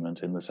larger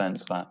argument in the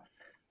sense that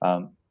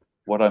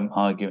what I'm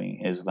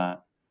arguing is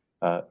that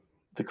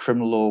the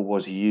criminal law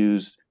was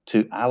used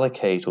to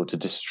allocate or to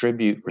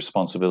distribute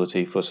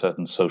responsibility for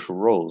certain social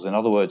roles. In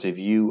other words, if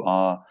you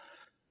are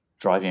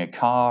driving a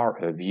car,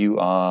 if you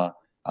are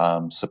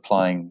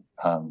supplying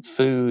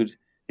food,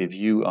 if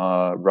you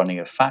are running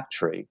a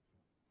factory,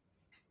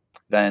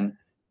 then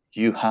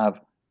you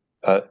have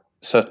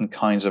certain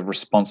kinds of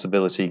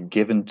responsibility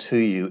given to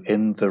you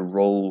in the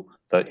role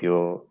that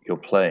you're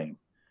playing.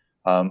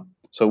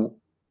 So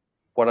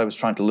what I was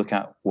trying to look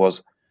at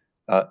was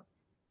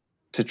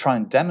to try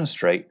and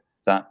demonstrate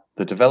that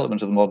the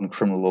development of the modern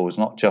criminal law is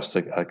not just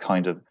a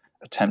kind of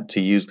attempt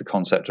to use the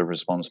concept of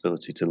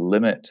responsibility to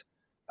limit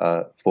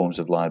forms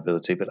of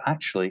liability, but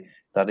actually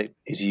that it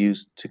is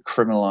used to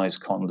criminalize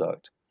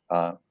conduct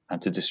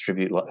and to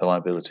distribute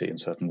liability in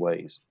certain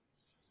ways.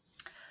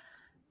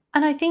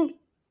 And I think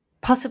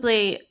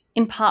possibly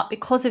in part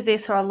because of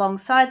this or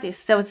alongside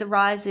this, there was a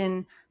rise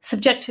in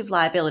subjective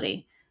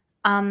liability.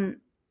 And,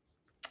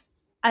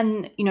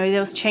 there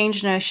was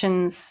changed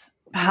notions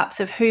perhaps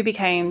of who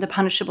became the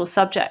punishable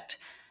subject.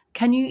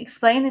 Can you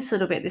explain this a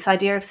little bit, this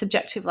idea of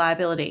subjective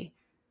liability?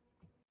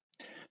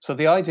 So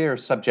the idea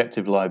of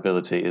subjective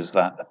liability is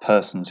that a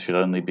person should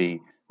only be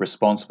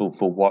responsible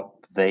for what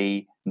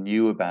they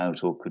knew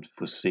about or could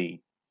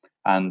foresee.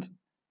 And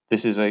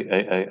this is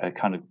a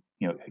kind of,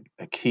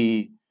 a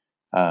key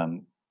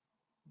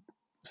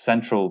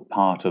central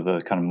part of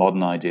the kind of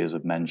modern ideas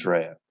of mens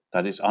rea,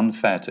 that it's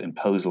unfair to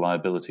impose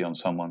liability on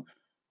someone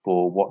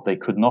for what they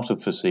could not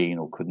have foreseen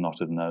or could not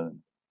have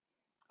known.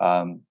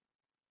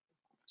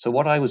 So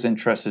what I was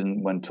interested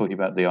in when talking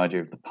about the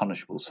idea of the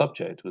punishable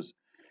subject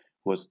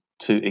was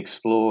to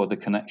explore the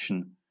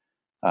connection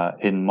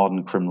in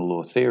modern criminal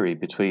law theory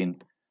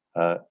between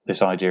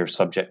this idea of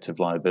subjective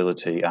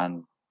liability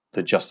and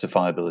the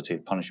justifiability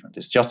of punishment.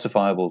 It's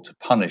justifiable to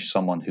punish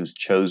someone who's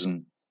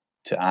chosen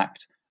to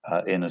act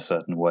in a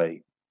certain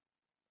way.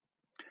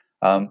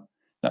 And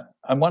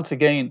once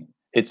again,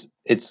 this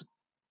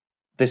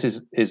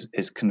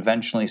is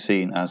conventionally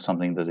seen as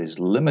something that is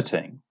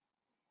limiting,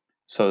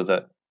 so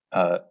that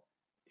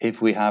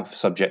if we have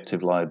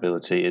subjective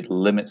liability, it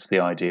limits the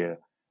idea,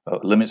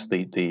 limits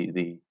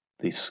the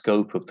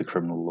scope of the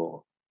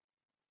criminal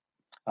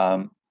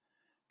law.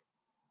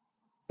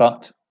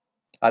 But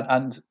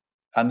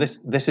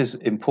this is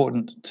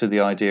important to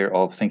the idea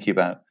of thinking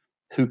about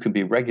who can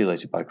be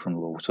regulated by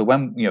criminal law. So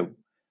when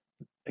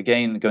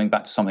again going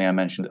back to something I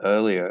mentioned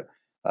earlier,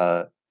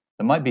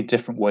 there might be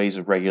different ways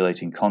of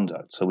regulating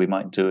conduct. So we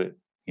might do it,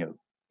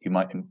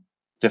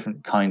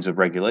 different kinds of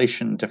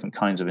regulation, different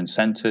kinds of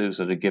incentives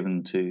that are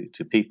given to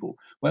people.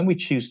 When we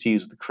choose to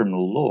use the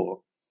criminal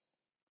law,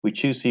 we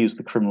choose to use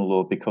the criminal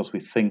law because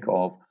we think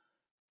of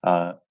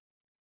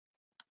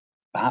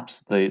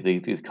perhaps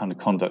the kind of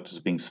conduct as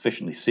being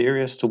sufficiently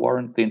serious to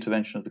warrant the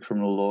intervention of the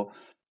criminal law,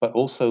 but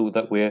also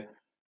that we're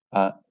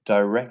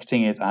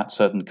directing it at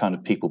certain kind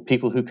of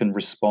people who can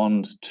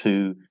respond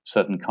to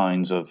certain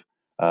kinds of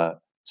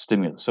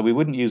stimulus. So we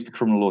wouldn't use the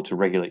criminal law to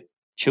regulate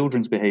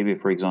children's behavior,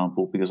 for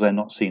example, because they're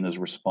not seen as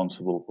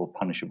responsible or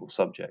punishable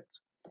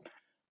subjects.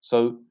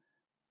 So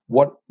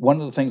one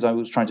of the things I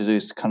was trying to do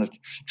is to kind of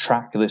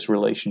track this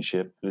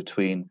relationship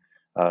between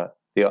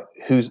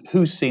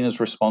who's seen as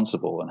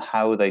responsible and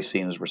how are they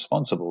seen as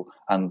responsible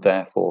and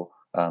therefore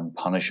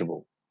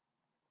punishable.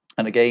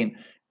 And again,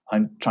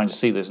 I'm trying to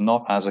see this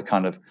not as a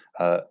kind of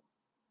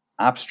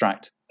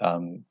abstract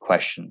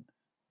question,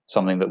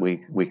 something that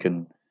we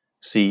can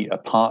see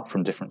apart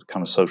from different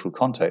kind of social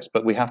contexts,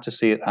 but we have to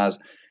see it as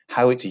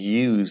how it's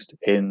used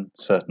in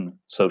certain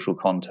social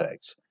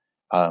contexts.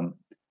 And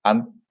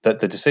that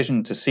the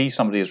decision to see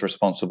somebody as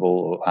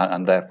responsible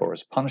and therefore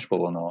as punishable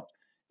or not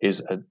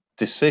is a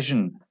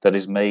decision that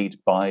is made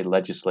by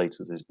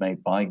legislators, is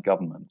made by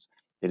governments.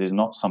 It is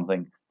not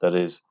something that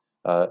is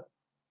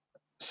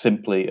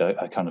simply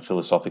a kind of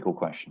philosophical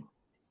question.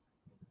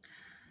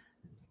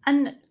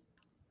 And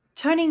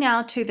turning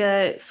now to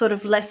the sort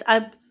of less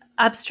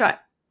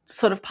abstract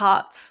sort of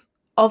parts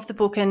of the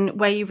book and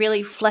where you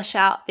really flesh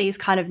out these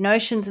kind of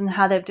notions and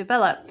how they've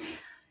developed,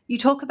 you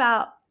talk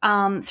about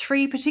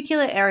three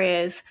particular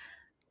areas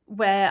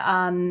where,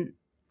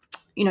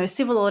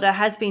 civil order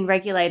has been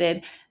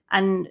regulated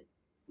and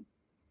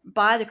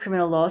by the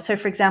criminal law. So,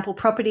 for example,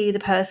 property, the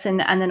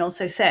person, and then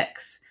also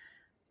sex.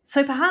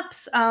 So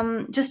perhaps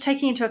just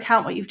taking into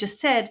account what you've just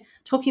said,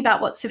 talking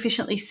about what's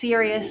sufficiently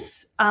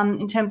serious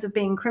in terms of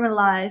being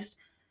criminalised,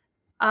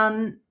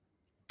 the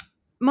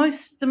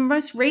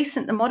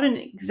modern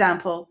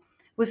example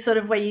was sort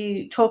of where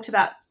you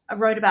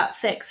wrote about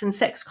sex and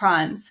sex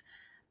crimes.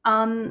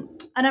 And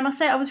I must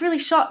say, I was really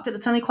shocked that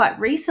it's only quite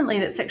recently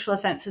that sexual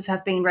offences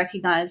have been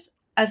recognised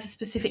as a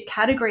specific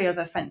category of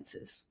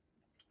offences.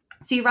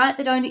 So you write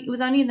that it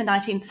was only in the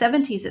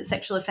 1970s that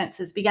sexual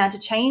offences began to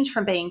change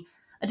from being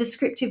a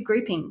descriptive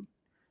grouping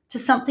to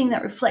something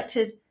that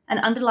reflected an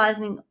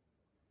underlying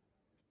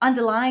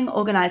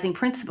organising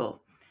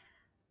principle.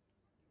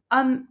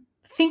 I'm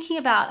thinking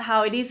about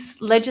how it is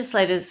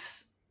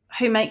legislators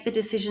who make the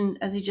decision,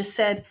 as you just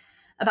said,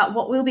 about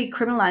what will be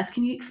criminalised.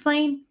 Can you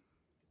explain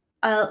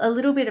a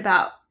little bit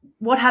about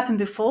what happened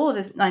before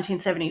the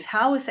 1970s?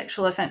 How were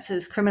sexual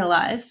offences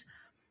criminalised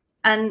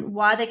and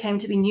why they came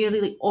to be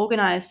newly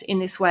organised in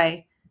this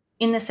way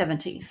in the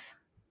 70s?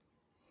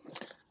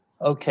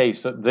 Okay,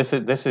 so this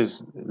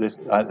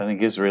I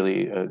think is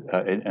really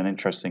an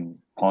interesting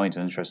point,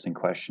 an interesting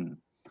question.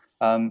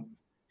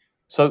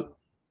 So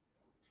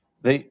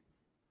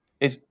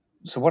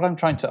what I'm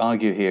trying to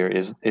argue here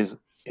is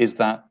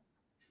that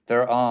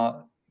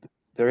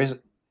there is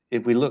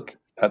if we look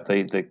at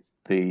the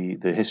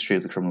history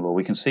of the criminal law,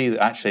 we can see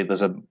that actually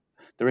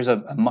there is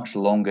a much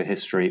longer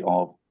history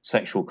of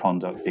sexual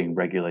conduct being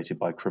regulated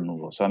by criminal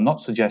law. So I'm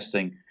not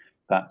suggesting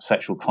that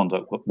sexual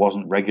conduct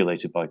wasn't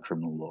regulated by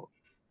criminal law.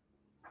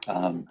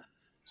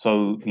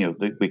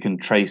 We can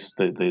trace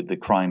the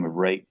crime of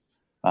rape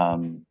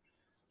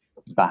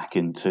back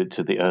into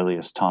the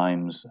earliest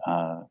times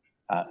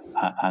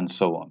and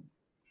so on.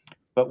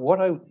 But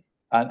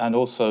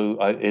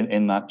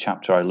in that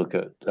chapter I look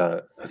at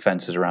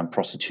offences around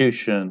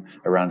prostitution,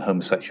 around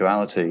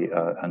homosexuality,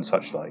 and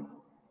such like.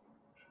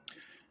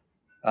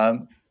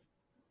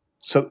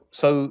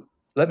 So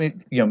let me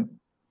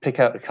pick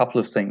out a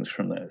couple of things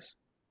from this.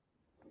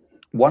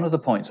 One of the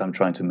points I'm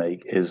trying to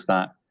make is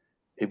that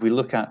if we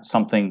look at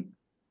something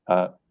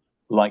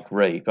like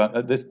rape,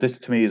 this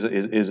to me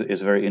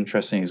is a very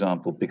interesting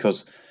example,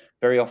 because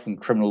very often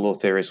criminal law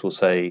theorists will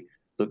say,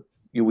 look,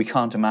 we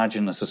can't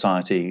imagine a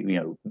society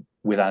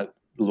without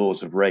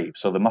laws of rape.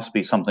 So there must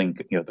be something.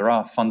 There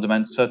are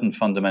certain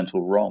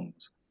fundamental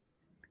wrongs.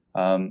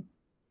 But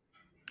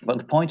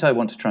the point I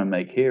want to try and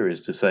make here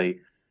is to say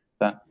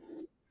that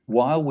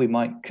while we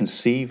might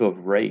conceive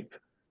of rape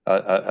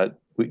as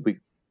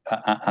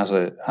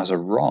a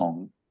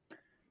wrong,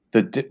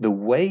 the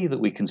way that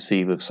we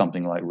conceive of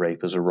something like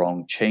rape as a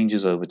wrong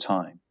changes over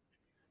time.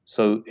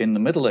 So in the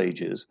Middle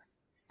Ages,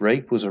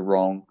 rape was a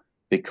wrong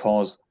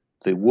because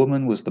the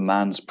woman was the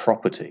man's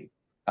property,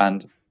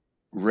 and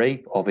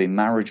rape of a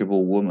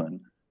marriageable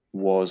woman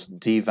was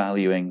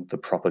devaluing the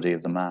property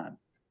of the man.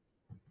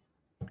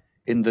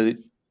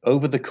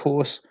 Over the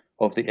course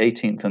of the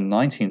 18th and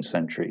 19th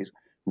centuries,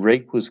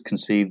 rape was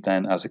conceived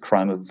then as a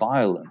crime of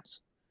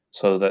violence,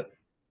 so that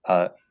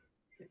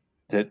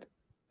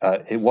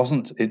it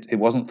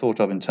wasn't thought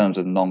of in terms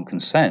of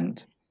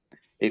non-consent.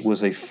 It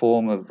was a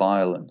form of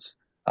violence,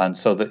 and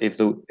so that if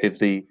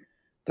the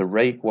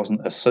rape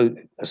wasn't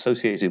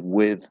associated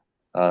with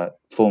other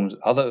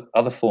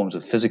forms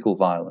of physical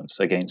violence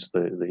against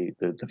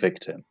the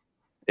victim,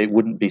 it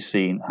wouldn't be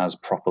seen as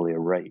properly a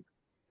rape.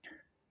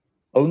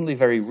 Only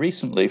very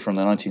recently, from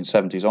the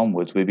 1970s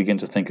onwards, we begin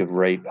to think of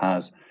rape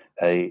as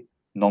a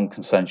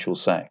non-consensual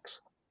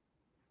sex.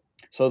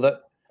 So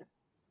that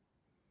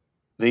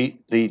the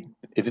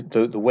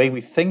way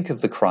we think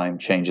of the crime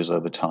changes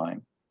over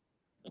time.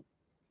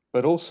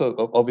 But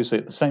also, obviously,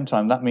 at the same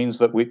time, that means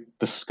that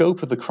the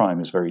scope of the crime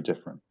is very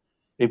different.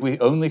 If we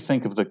only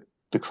think of the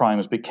crime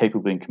as being capable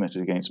of being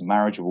committed against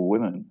marriageable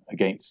women,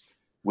 against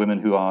women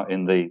who are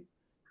in the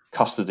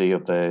custody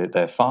of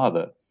their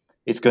father,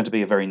 it's going to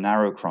be a very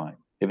narrow crime.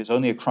 If it's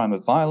only a crime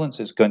of violence,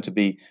 it's going to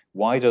be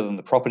wider than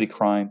the property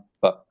crime,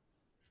 but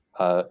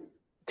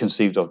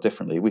conceived of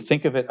differently. We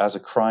think of it as a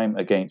crime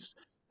against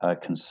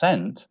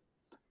consent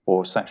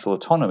or sexual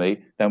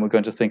autonomy, then we're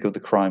going to think of the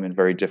crime in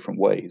very different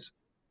ways.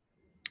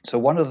 So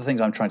one of the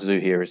things I'm trying to do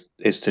here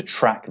is to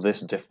track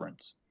this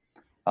difference,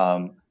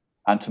 and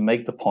to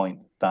make the point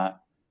that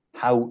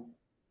how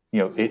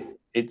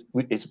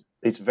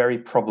it's very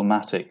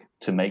problematic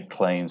to make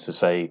claims to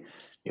say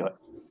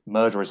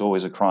murder is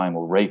always a crime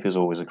or rape is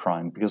always a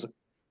crime, because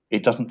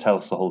it doesn't tell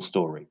us the whole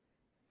story.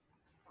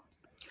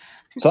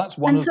 So that's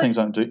one of the things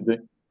I'm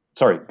doing.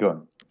 Sorry, go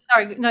on.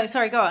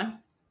 Sorry, go on.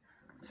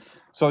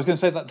 So I was going to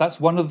say that's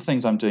one of the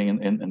things I'm doing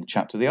in the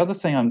chapter. The other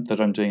thing that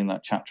I'm doing in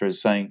that chapter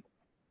is saying,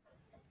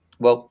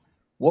 well,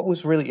 what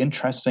was really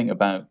interesting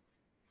about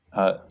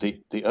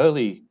the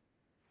early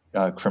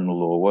criminal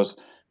law was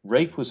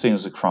rape was seen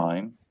as a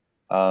crime,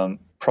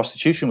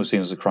 prostitution was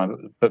seen as a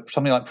crime, but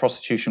something like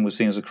prostitution was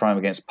seen as a crime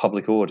against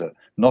public order,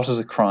 not as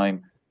a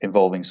crime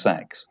involving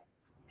sex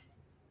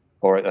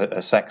or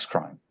a sex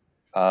crime.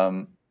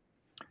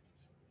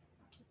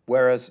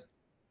 Whereas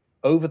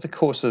over the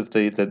course of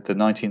the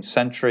 19th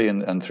century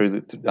and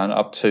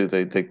up to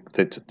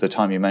the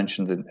time you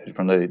mentioned,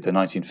 from the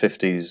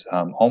 1950s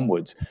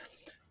onwards,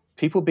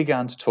 people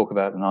began to talk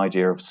about an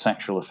idea of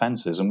sexual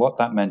offences. And what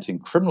that meant in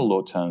criminal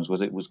law terms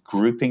was it was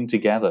grouping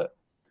together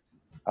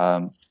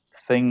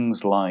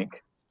things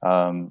like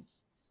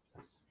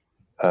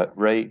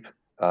rape,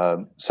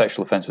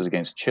 sexual offences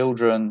against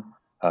children,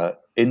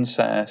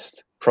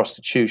 incest,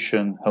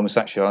 prostitution,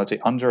 homosexuality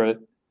under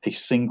a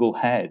single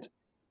head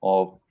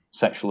of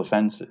sexual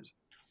offences.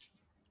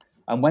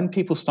 And when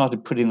people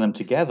started putting them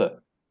together,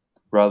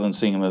 rather than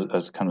seeing them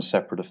as kind of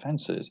separate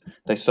offences,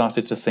 they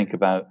started to think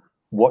about,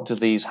 what do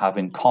these have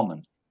in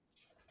common?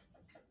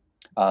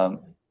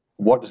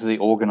 What is the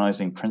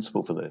organising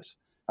principle for this?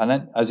 And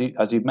then, as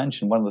you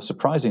mentioned, one of the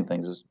surprising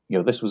things is,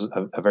 this was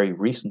a very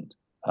recent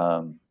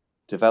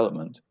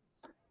development.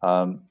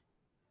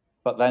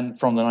 But then,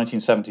 from the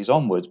 1970s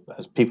onwards,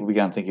 as people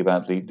began thinking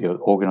about the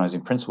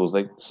organising principles,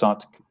 they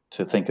start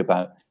to think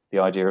about the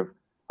idea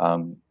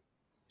of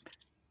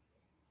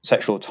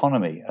sexual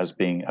autonomy as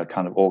being a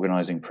kind of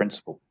organising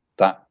principle.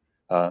 That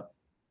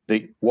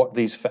what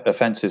these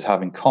offences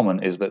have in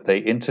common is that they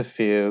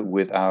interfere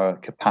with our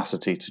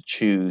capacity to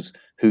choose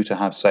who to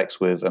have sex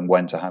with and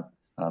when to have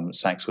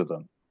sex with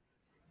them.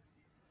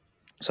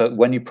 So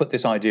when you put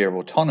this idea of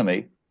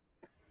autonomy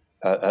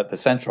at the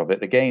centre of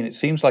it, again, it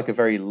seems like a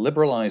very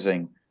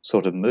liberalising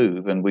sort of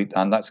move, and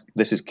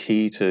this is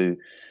key to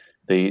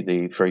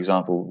the for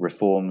example,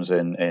 reforms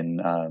in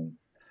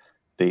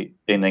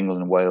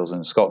England and Wales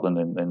and Scotland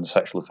in the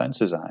Sexual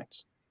Offences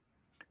Acts.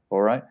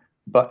 All right.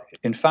 But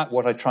in fact,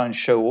 what I try and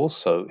show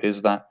also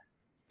is that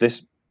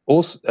this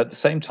also at the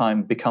same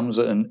time becomes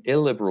an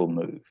illiberal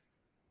move,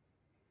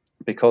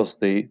 because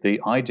the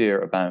idea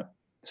about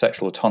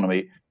sexual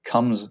autonomy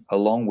comes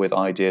along with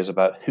ideas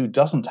about who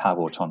doesn't have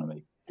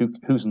autonomy,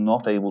 who's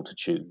not able to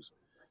choose.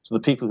 So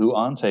the people who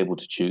aren't able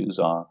to choose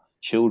are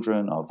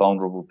children, are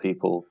vulnerable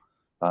people,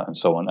 and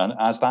so on. And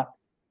as that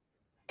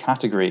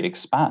category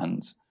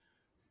expands,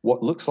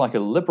 what looks like a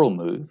liberal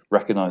move,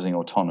 recognizing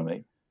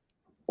autonomy,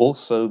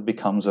 also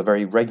becomes a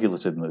very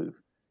regulative move,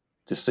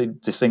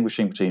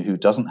 distinguishing between who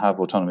doesn't have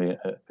autonomy,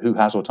 who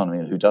has autonomy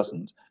and who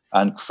doesn't,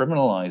 and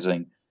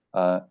criminalizing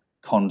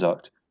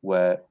conduct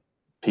where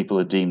people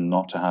are deemed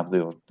not to have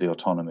the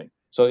autonomy.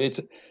 So it's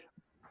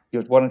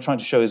what I'm trying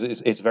to show is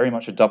it's very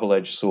much a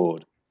double-edged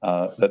sword.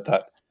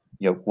 That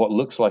what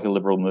looks like a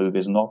liberal move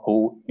is not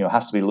all,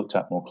 has to be looked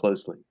at more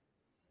closely.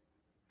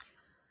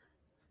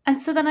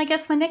 And so then I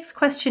guess my next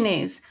question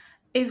is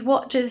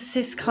what does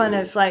this kind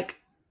of like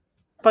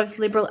both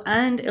liberal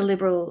and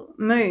illiberal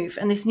move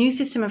and this new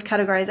system of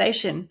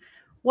categorization,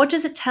 what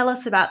does it tell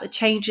us about the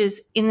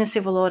changes in the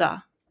civil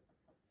order?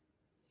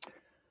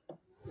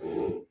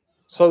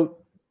 So,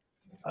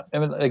 I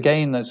mean,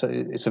 again, it's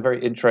a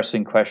very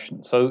interesting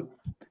question. So,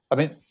 I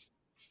mean,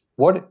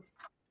 what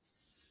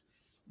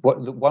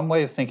one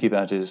way of thinking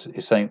about it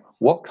is saying,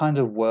 what kind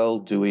of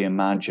world do we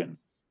imagine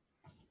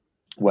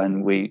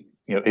when we,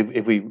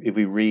 if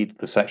we read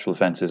the Sexual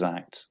Offences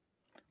Act?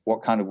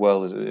 What kind of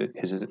world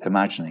is it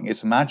imagining?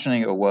 It's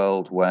imagining a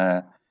world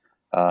where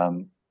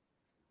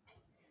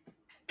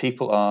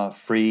people are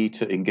free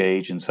to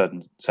engage in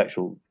certain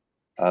sexual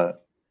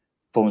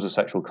forms of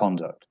sexual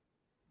conduct.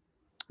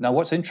 Now,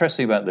 what's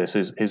interesting about this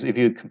is if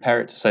you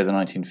compare it to, say, the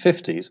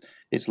 1950s,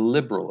 it's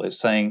liberal. It's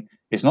saying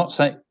it's not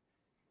saying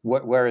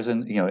whereas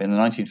in the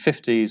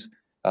 1950s,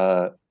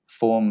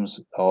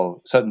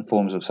 certain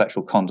forms of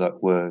sexual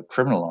conduct were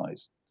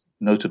criminalized,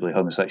 notably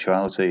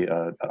homosexuality,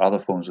 other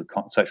forms of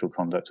sexual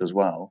conduct as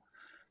well.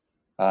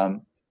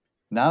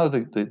 Now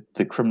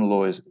the criminal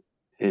law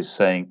is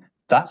saying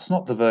that's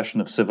not the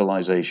version of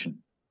civilization.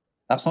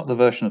 That's not the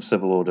version of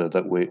civil order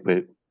that we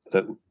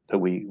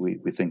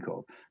think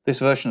of. This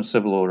version of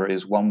civil order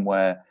is one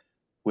where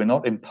we're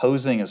not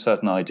imposing a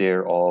certain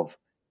idea of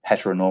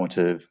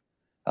heteronormative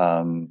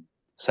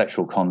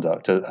sexual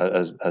conduct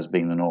as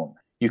being the norm.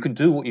 You can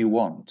do what you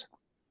want,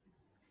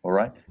 all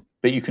right?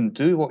 But you can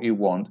do what you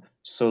want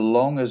so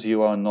long as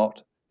you are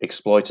not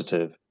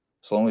exploitative,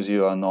 so long as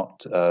you are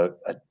not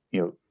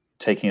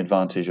taking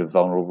advantage of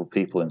vulnerable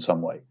people in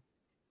some way.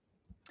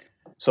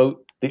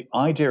 So the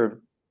idea of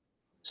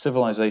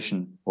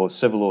civilization or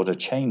civil order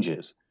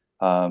changes.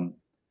 In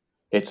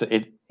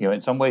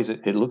some ways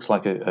it looks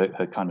like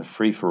a kind of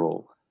free for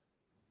all,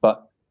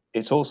 but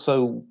it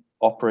also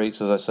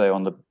operates, as I say,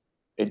 on the.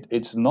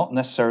 It's not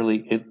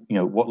necessarily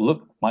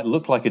what might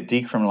look like a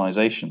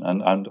decriminalization,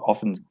 and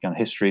often kind of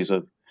histories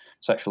of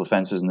sexual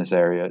offences in this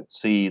area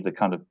see the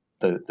kind of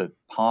the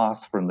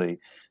path from the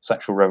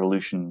sexual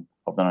revolution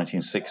of the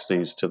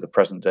 1960s to the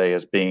present day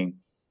as being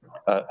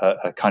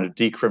a kind of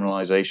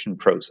decriminalization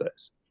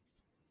process.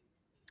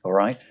 All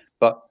right,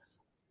 but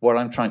what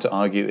I'm trying to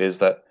argue is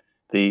that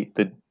the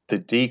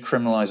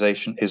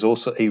decriminalization is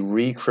also a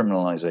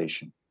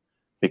recriminalization,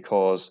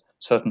 because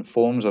certain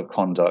forms of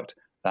conduct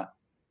that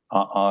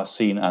are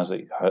seen as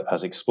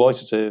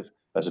exploitative,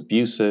 as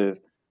abusive,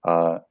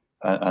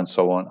 and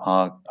so on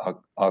are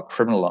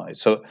criminalized.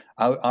 So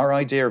our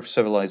idea of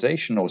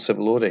civilization or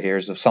civil order here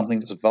is of something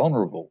that's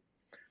vulnerable,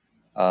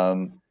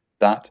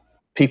 that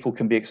people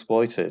can be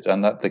exploited,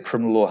 and that the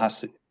criminal law has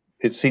to.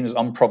 It seems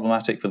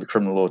unproblematic for the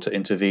criminal law to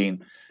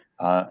intervene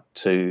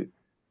to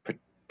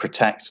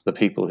protect the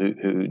people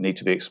who need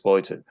to be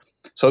exploited.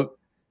 So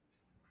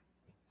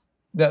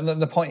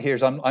the point here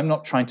is I'm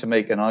not trying to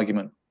make an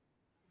argument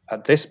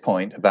at this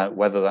point about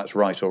whether that's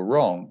right or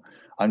wrong.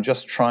 I'm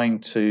just trying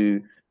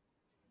to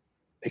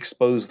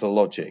expose the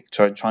logic,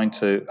 trying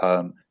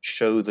to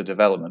show the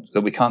development,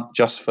 that we can't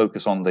just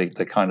focus on the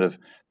kind of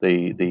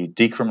the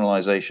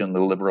decriminalization, the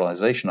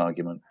liberalization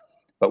argument,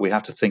 but we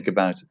have to think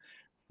about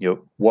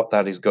what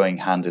that is going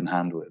hand in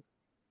hand with.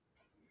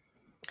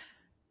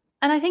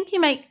 And I think you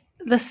make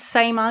the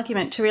same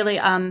argument to really,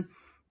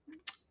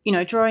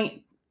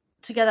 drawing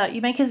together,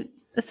 you make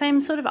the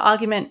same sort of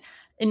argument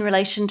in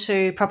relation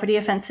to property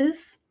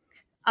offences,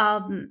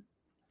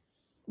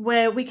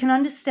 where we can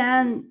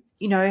understand,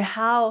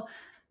 how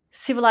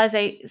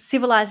the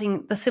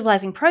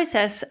civilizing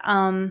process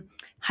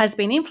has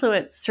been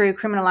influenced through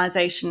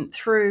criminalisation,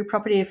 through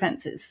property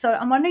offences. So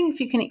I'm wondering if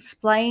you can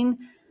explain,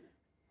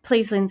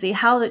 please, Lindsay,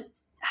 how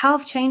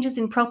have changes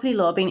in property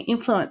law been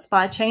influenced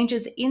by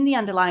changes in the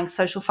underlying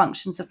social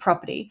functions of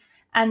property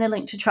and their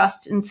link to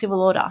trust and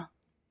civil order?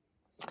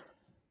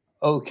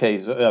 Okay,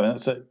 so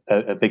that's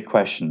a big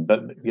question,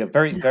 but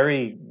very,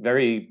 very,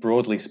 very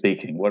broadly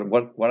speaking,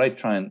 what I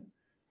try and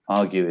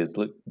argue is,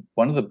 look,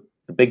 one of the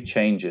big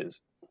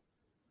changes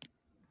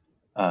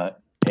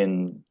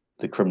in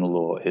the criminal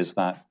law is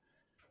that,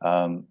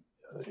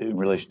 in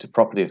relation to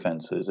property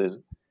offences,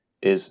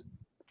 is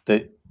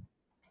the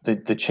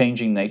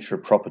changing nature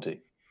of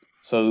property.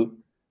 So,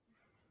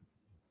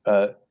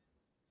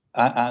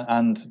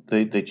 and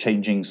the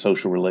changing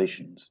social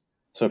relations.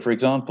 So, for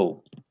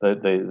example,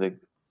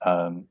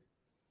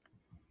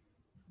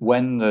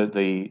 when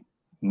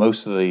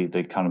most of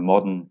the kind of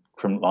modern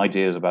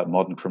ideas about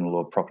modern criminal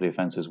law property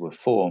offences were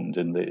formed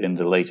in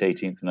the late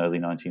 18th and early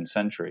 19th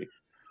century,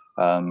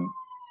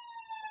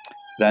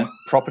 then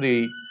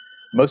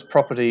most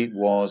property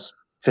was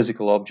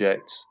physical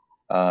objects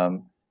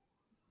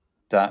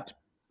that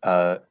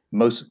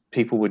most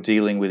people were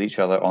dealing with each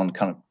other on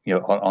kind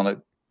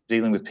of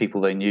dealing with people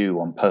they knew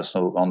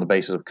on the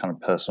basis of kind of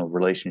personal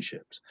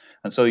relationships.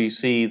 And so you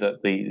see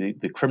that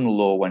the criminal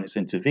law, when it's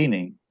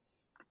intervening,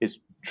 is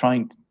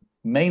trying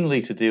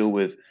mainly to deal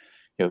with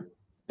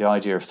the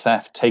idea of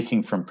theft,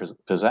 taking from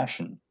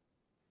possession,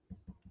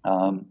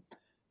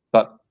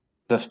 but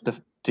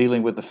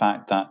dealing with the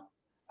fact that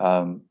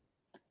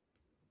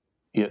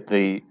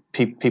the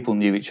people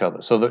knew each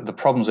other. So the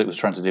problems it was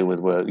trying to deal with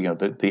were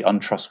the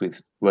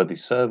untrustworthy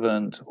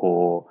servant,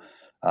 or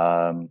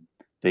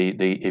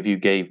if you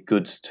gave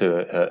goods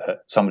to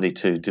somebody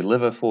to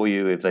deliver for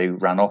you, if they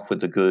ran off with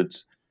the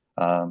goods,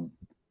 and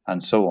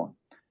so on.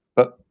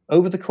 But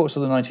over the course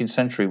of the 19th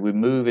century, we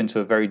move into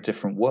a very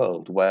different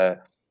world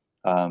where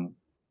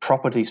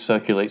property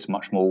circulates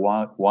much more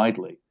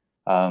widely.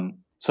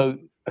 So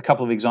a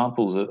couple of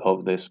examples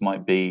of this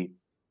might be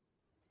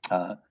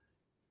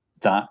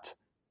that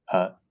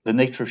the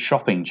nature of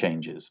shopping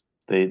changes,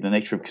 the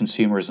nature of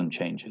consumerism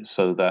changes,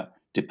 so that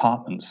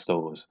department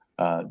stores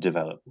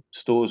develop,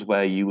 stores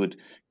where you would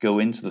go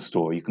into the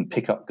store, you can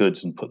pick up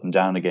goods and put them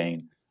down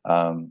again,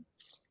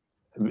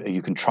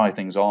 you can try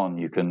things on,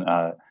 you can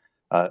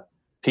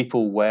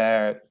people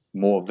wear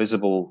more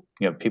visible,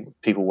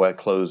 people wear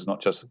clothes,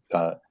 not just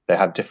they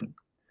have different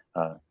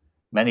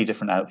many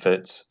different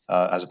outfits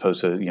as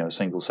opposed to a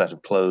single set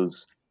of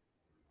clothes.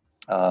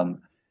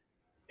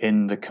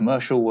 In the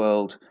commercial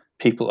world,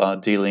 people are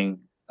dealing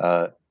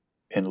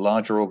in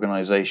larger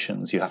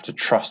organizations. You have to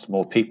trust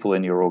more people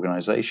in your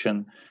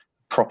organization.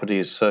 Property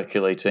is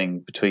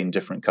circulating between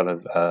different kind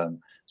of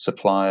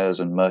suppliers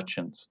and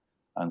merchants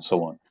and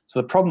so on.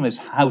 So the problem is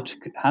how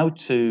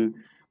to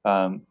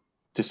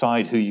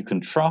decide who you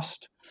can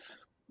trust,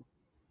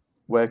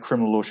 where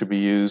criminal law should be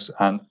used,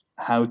 and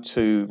how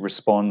to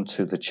respond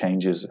to the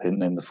changes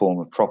in the form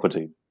of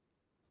property.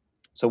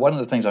 So one of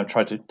the things I've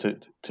tried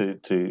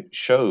to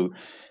show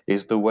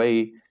is the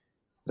way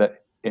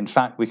that, in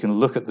fact, we can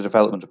look at the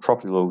development of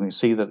property law and we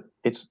see that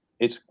it's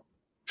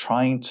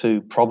trying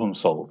to problem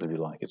solve, if you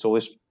like.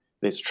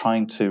 It's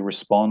trying to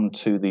respond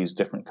to these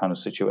different kind of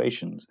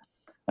situations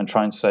and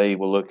try and say,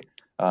 well, look,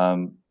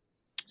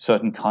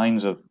 certain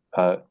kinds of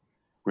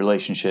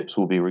relationships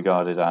will be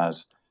regarded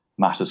as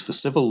matters for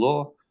civil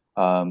law.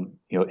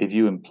 If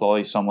you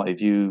employ someone,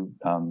 if you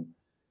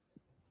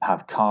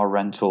have car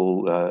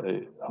rental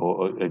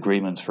or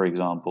agreements, for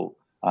example,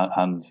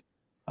 and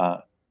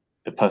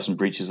a person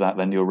breaches that,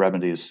 then your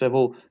remedy is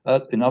civil.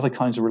 In other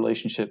kinds of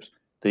relationships,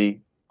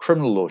 the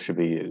criminal law should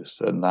be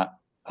used, and that.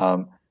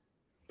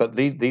 But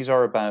these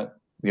are about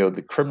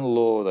the criminal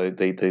law,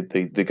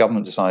 the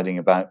government deciding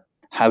about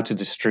how to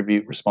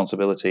distribute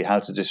responsibility, how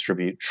to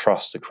distribute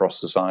trust across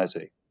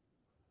society.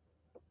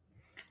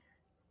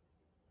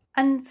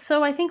 And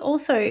so I think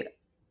also,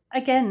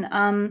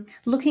 again,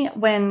 looking at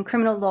when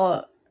criminal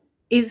law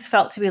is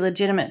felt to be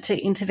legitimate to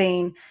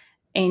intervene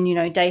in,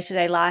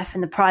 day-to-day life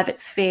and the private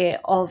sphere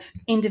of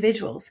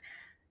individuals,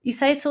 you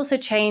say it's also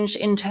changed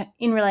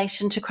in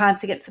relation to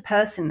crimes against the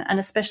person, and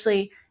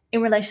especially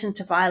in relation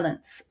to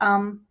violence.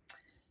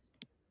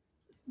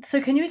 So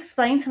can you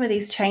explain some of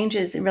these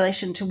changes in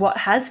relation to what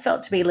has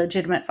felt to be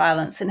legitimate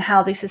violence and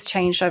how this has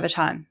changed over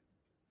time?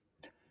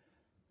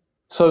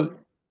 So,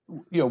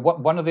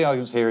 one of the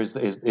arguments here is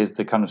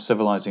the kind of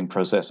civilizing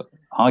process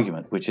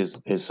argument, which is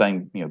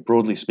saying,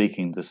 broadly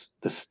speaking,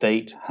 the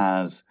state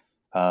has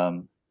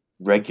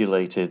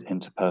regulated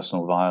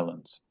interpersonal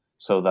violence,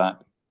 so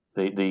that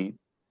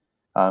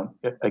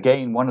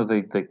again, one of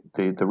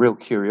the real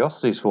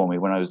curiosities for me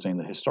when I was doing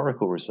the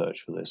historical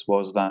research for this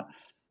was that,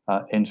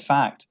 in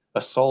fact,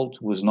 assault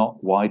was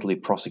not widely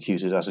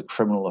prosecuted as a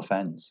criminal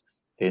offence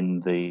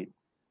in the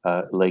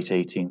late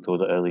 18th or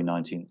the early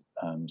 19th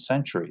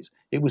centuries.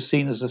 It was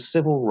seen as a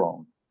civil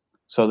wrong,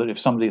 so that if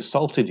somebody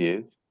assaulted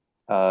you,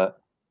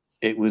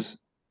 it was,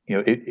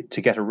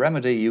 to get a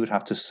remedy, you would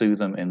have to sue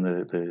them in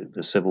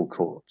the civil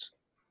courts.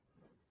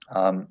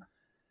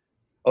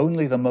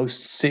 Only the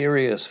most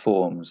serious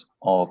forms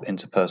of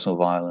interpersonal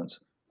violence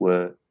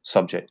were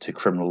subject to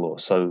criminal law.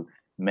 So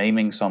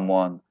maiming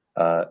someone,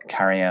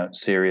 carrying out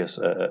serious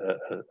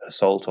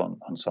assault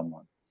on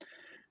someone.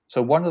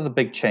 So one of the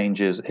big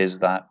changes is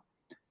that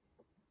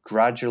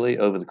gradually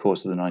over the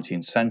course of the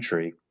 19th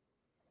century,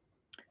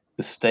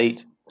 the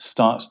state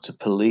starts to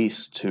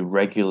police, to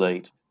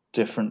regulate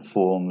different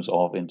forms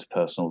of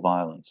interpersonal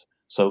violence.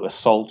 So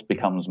assault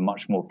becomes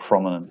much more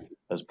prominent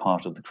as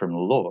part of the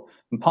criminal law.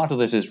 And part of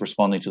this is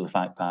responding to the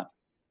fact that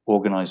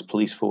organized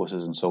police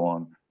forces and so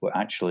on were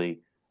actually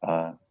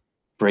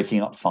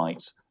breaking up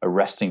fights,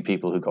 arresting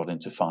people who got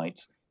into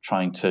fights,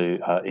 trying to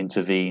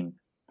intervene.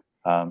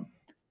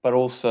 But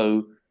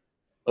also,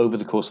 over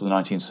the course of the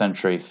 19th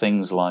century,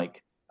 things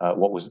like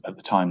what was at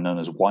the time known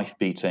as wife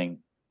beating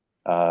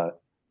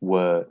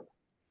were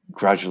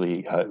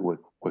gradually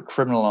were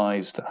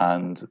criminalized,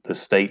 and the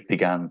state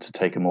began to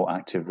take a more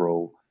active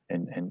role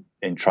in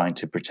trying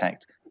to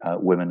protect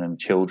women and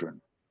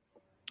children.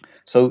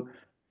 So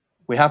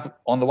we have,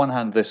 on the one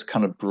hand, this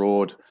kind of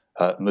broad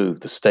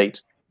move, the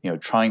state,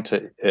 trying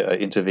to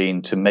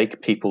intervene to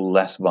make people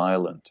less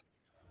violent,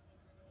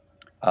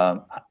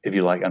 if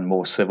you like, and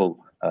more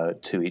civil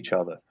to each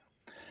other.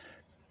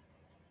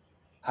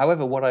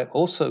 However, what I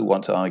also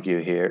want to argue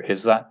here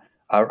is that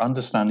our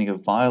understanding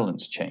of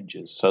violence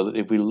changes, so that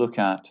if we look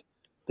at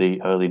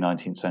the early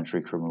 19th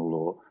century criminal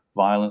law,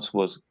 violence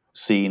was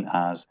seen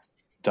as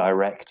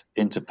direct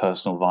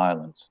interpersonal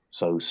violence,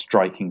 so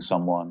striking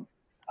someone,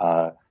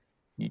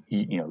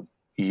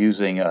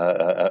 using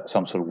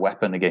some sort of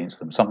weapon against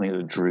them, something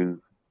that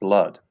drew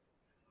blood.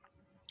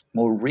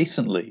 More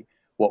recently,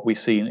 what we've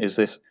seen is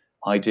this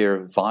idea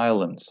of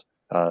violence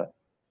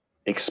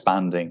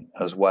expanding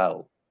as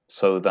well,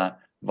 so that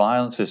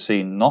violence is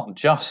seen not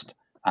just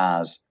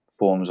as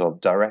forms of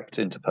direct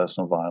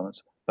interpersonal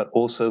violence, but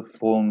also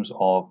forms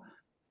of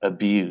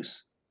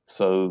abuse.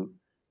 So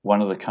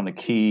one of the kind of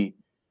key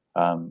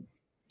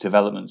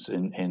developments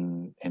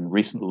in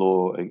recent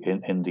law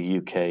in the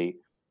UK,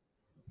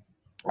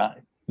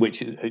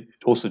 which is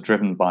also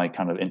driven by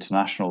kind of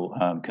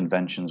international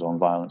conventions on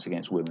violence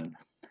against women,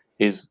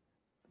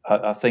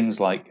 are things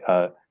like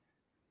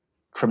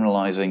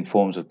criminalizing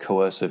forms of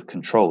coercive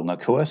control. Now,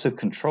 coercive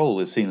control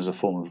is seen as a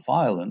form of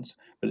violence,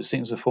 but it's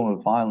seen as a form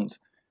of violence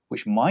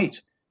which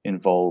might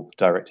involve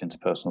direct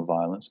interpersonal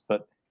violence,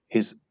 but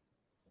is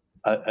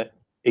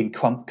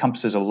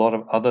encompasses a lot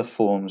of other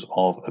forms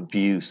of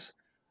abuse,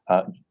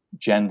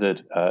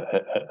 gendered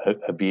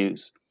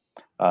abuse,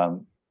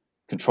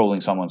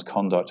 controlling someone's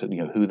conduct,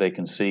 who they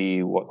can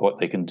see, what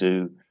they can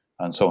do,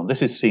 and so on.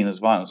 This is seen as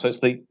violence. So it's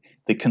the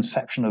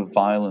conception of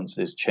violence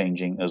is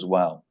changing as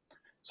well.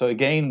 So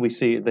again, we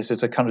see this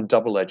is a kind of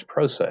double-edged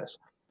process.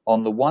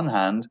 On the one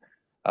hand,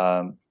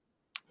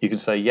 you can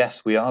say,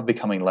 yes, we are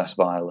becoming less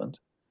violent.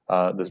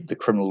 The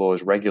criminal law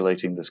is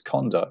regulating this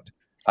conduct,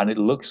 and it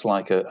looks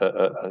like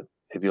a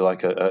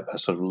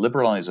sort of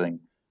liberalizing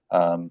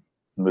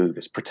move.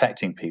 It's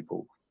protecting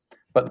people,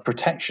 but the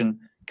protection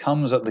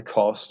comes at the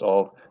cost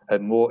of a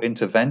more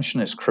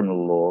interventionist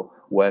criminal law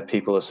where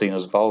people are seen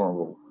as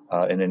vulnerable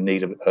and in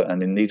need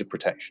of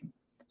protection.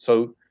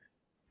 So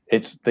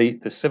it's the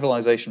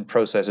civilization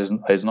process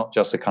is not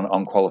just a kind of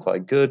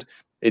unqualified good.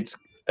 It's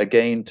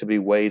again to be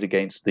weighed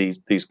against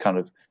these kind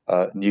of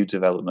new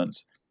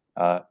developments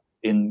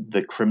in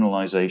the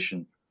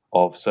criminalization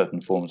of certain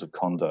forms of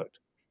conduct.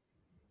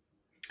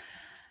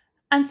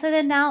 And so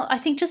then now, I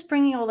think just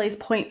bringing all these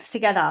points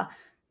together,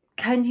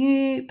 can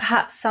you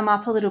perhaps sum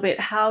up a little bit,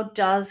 how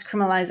does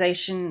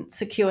criminalisation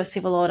secure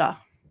civil order?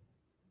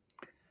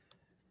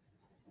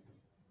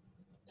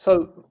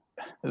 So,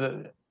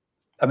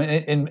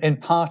 in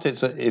part,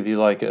 it's if you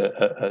like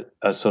a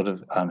sort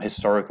of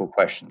historical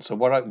question. So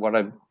what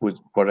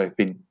I've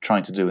been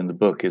trying to do in the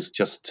book is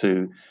just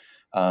to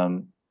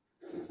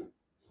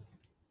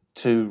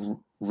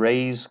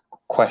raise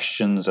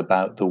questions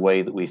about the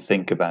way that we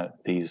think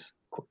about these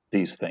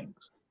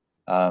things.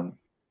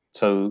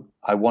 So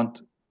I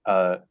want,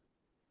 in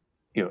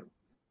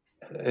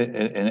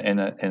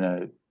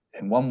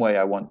one way,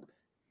 I want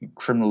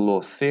criminal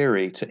law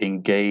theory to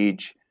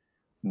engage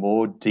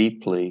more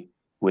deeply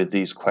with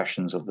these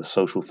questions of the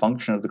social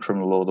function of the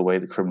criminal law, the way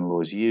the criminal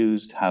law is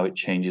used, how it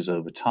changes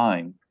over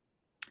time,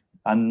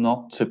 and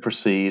not to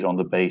proceed on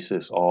the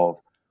basis of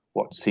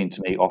what seem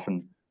to me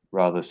often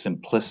rather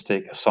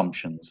simplistic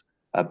assumptions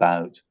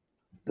about,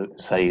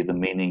 the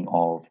meaning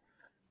of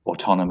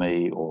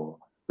autonomy or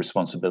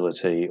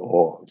responsibility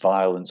or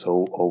violence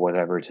or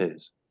whatever it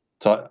is.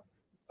 So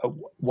at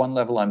one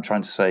level, I'm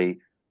trying to say,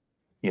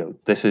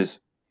 this is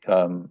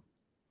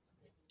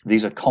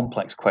these are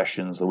complex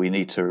questions that we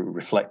need to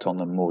reflect on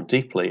them more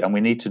deeply, and we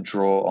need to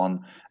draw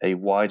on a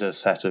wider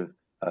set of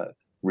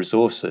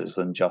resources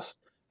than just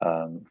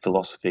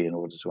philosophy in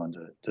order to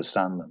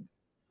understand them.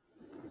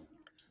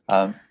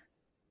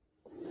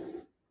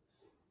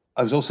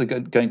 I was also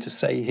going to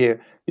say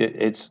here,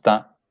 it's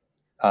that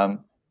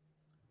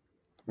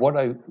what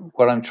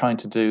I'm trying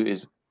to do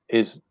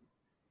is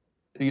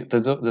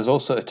there's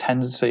also a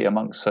tendency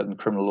amongst certain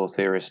criminal law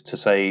theorists to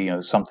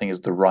say something is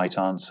the right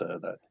answer,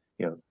 that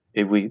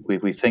if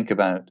we think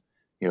about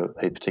a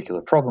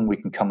particular problem, we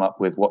can come up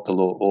with what the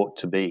law ought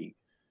to be.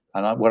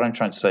 And what I'm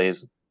trying to say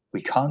is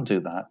we can't do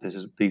that.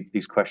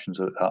 These questions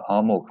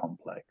are more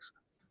complex.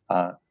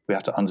 We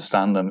have to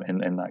understand them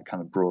in that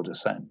kind of broader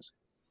sense.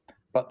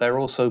 But they're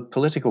also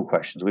political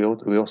questions. We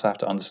also have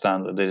to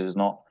understand that it is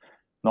not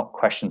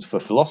questions for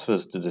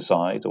philosophers to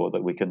decide, or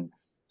that we can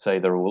say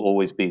there will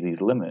always be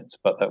these limits,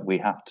 but that we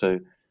have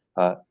to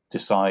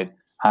decide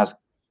as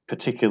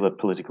particular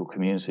political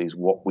communities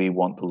what we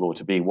want the law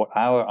to be, what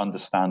our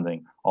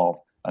understanding of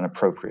an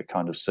appropriate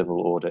kind of civil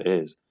order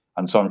is.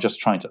 And so I'm just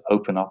trying to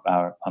open up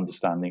our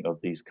understanding of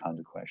these kind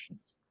of questions.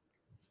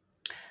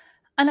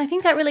 And I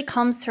think that really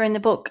comes through in the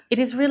book. It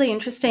is really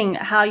interesting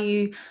how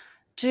you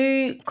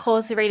do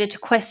cause the reader to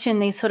question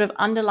these sort of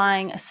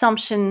underlying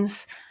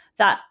assumptions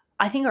that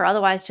I think are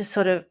otherwise just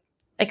sort of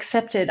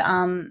accepted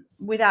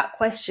without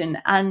question.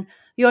 And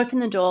you open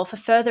the door for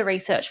further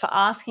research, for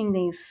asking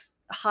these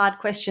hard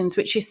questions,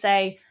 which you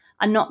say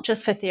are not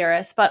just for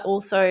theorists, but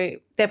also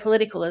they're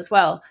political as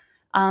well.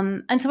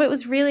 And so it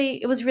was really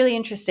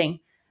interesting.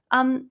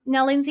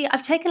 Now, Lindsay,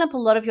 I've taken up a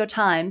lot of your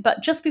time,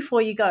 but just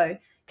before you go,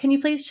 can you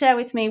please share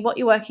with me what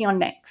you're working on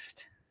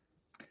next?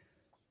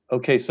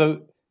 Okay,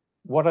 so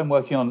what I'm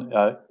working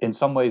on in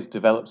some ways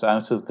develops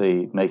out of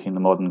the Making the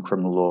Modern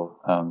Criminal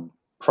Law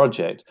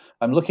project.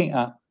 I'm looking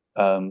at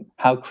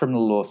how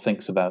criminal law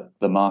thinks about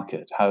the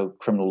market, how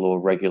criminal law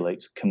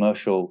regulates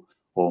commercial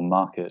or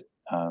market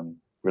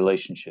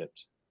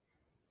relationships.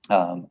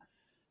 And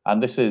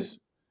this is,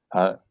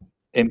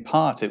 in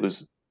part, it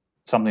was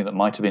something that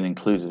might have been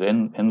included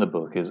in the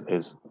book,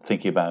 is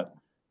thinking about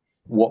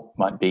what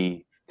might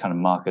be kind of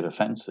market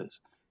offenses.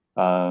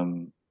 Why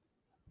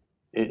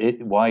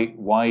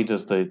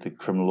does the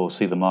criminal law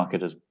see the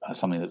market as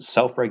something that's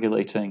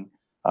self-regulating,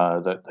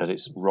 that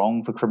it's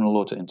wrong for criminal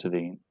law to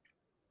intervene?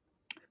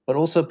 But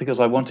also because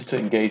I wanted to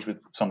engage with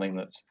something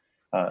that's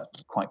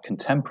quite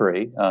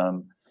contemporary.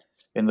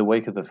 In the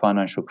wake of the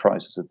financial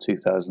crisis of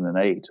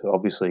 2008,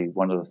 obviously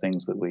one of the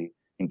things that we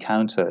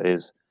encounter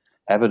is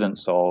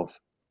evidence of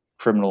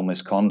criminal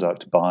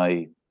misconduct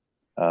by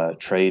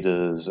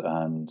traders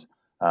and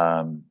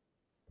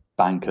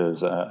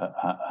bankers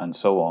and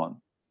so on.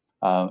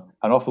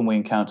 And often we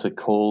encounter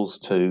calls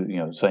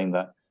to, saying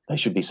that they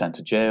should be sent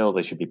to jail,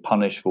 they should be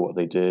punished for what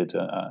they did,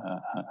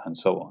 and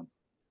so on.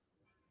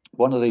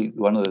 one of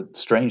the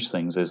strange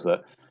things is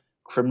that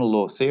criminal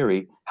law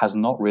theory has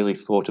not really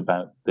thought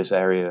about this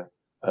area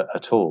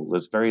at all.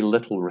 There's very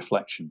little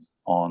reflection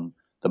on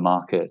the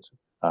market,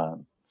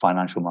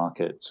 financial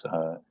markets,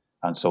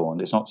 and so on.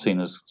 It's not seen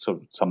as sort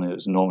of something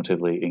that's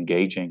normatively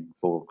engaging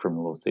for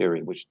criminal law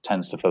theory, which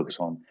tends to focus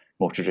on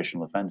more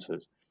traditional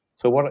offences.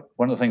 So one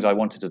of the things I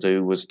wanted to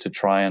do was to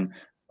try and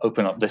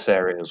open up this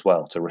area as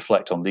well, to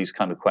reflect on these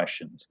kind of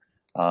questions,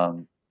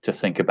 to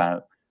think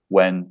about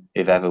when,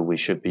 if ever, we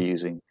should be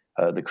using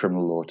the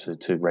criminal law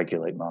to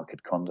regulate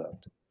market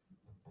conduct.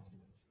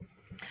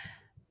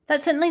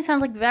 That certainly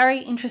sounds like very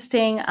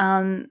interesting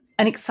and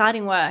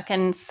exciting work,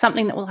 and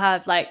something that will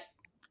have like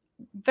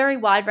very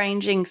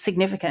wide-ranging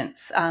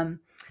significance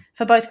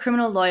for both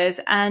criminal lawyers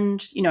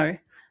and,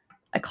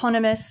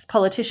 economists,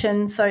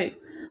 politicians. So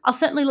I'll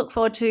certainly look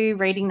forward to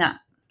reading that.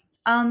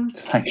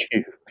 Thank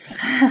you.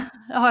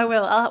 I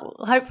will.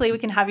 Hopefully we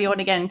can have you on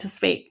again to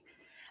speak.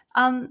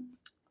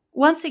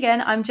 Once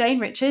again, I'm Jane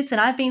Richards,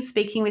 and I've been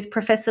speaking with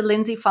Professor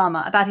Lindsay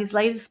Farmer about his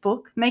latest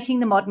book,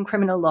 Making the Modern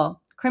Criminal Law,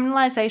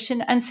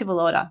 Criminalisation and Civil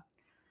Order.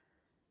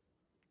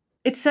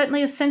 It's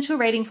certainly essential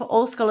reading for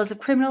all scholars of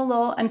criminal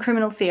law and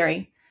criminal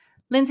theory.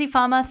 Lindsay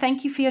Farmer,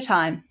 thank you for your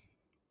time.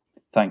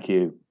 Thank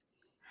you.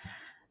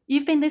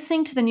 You've been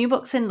listening to the New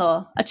Books in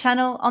Law, a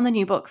channel on the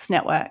New Books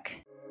Network.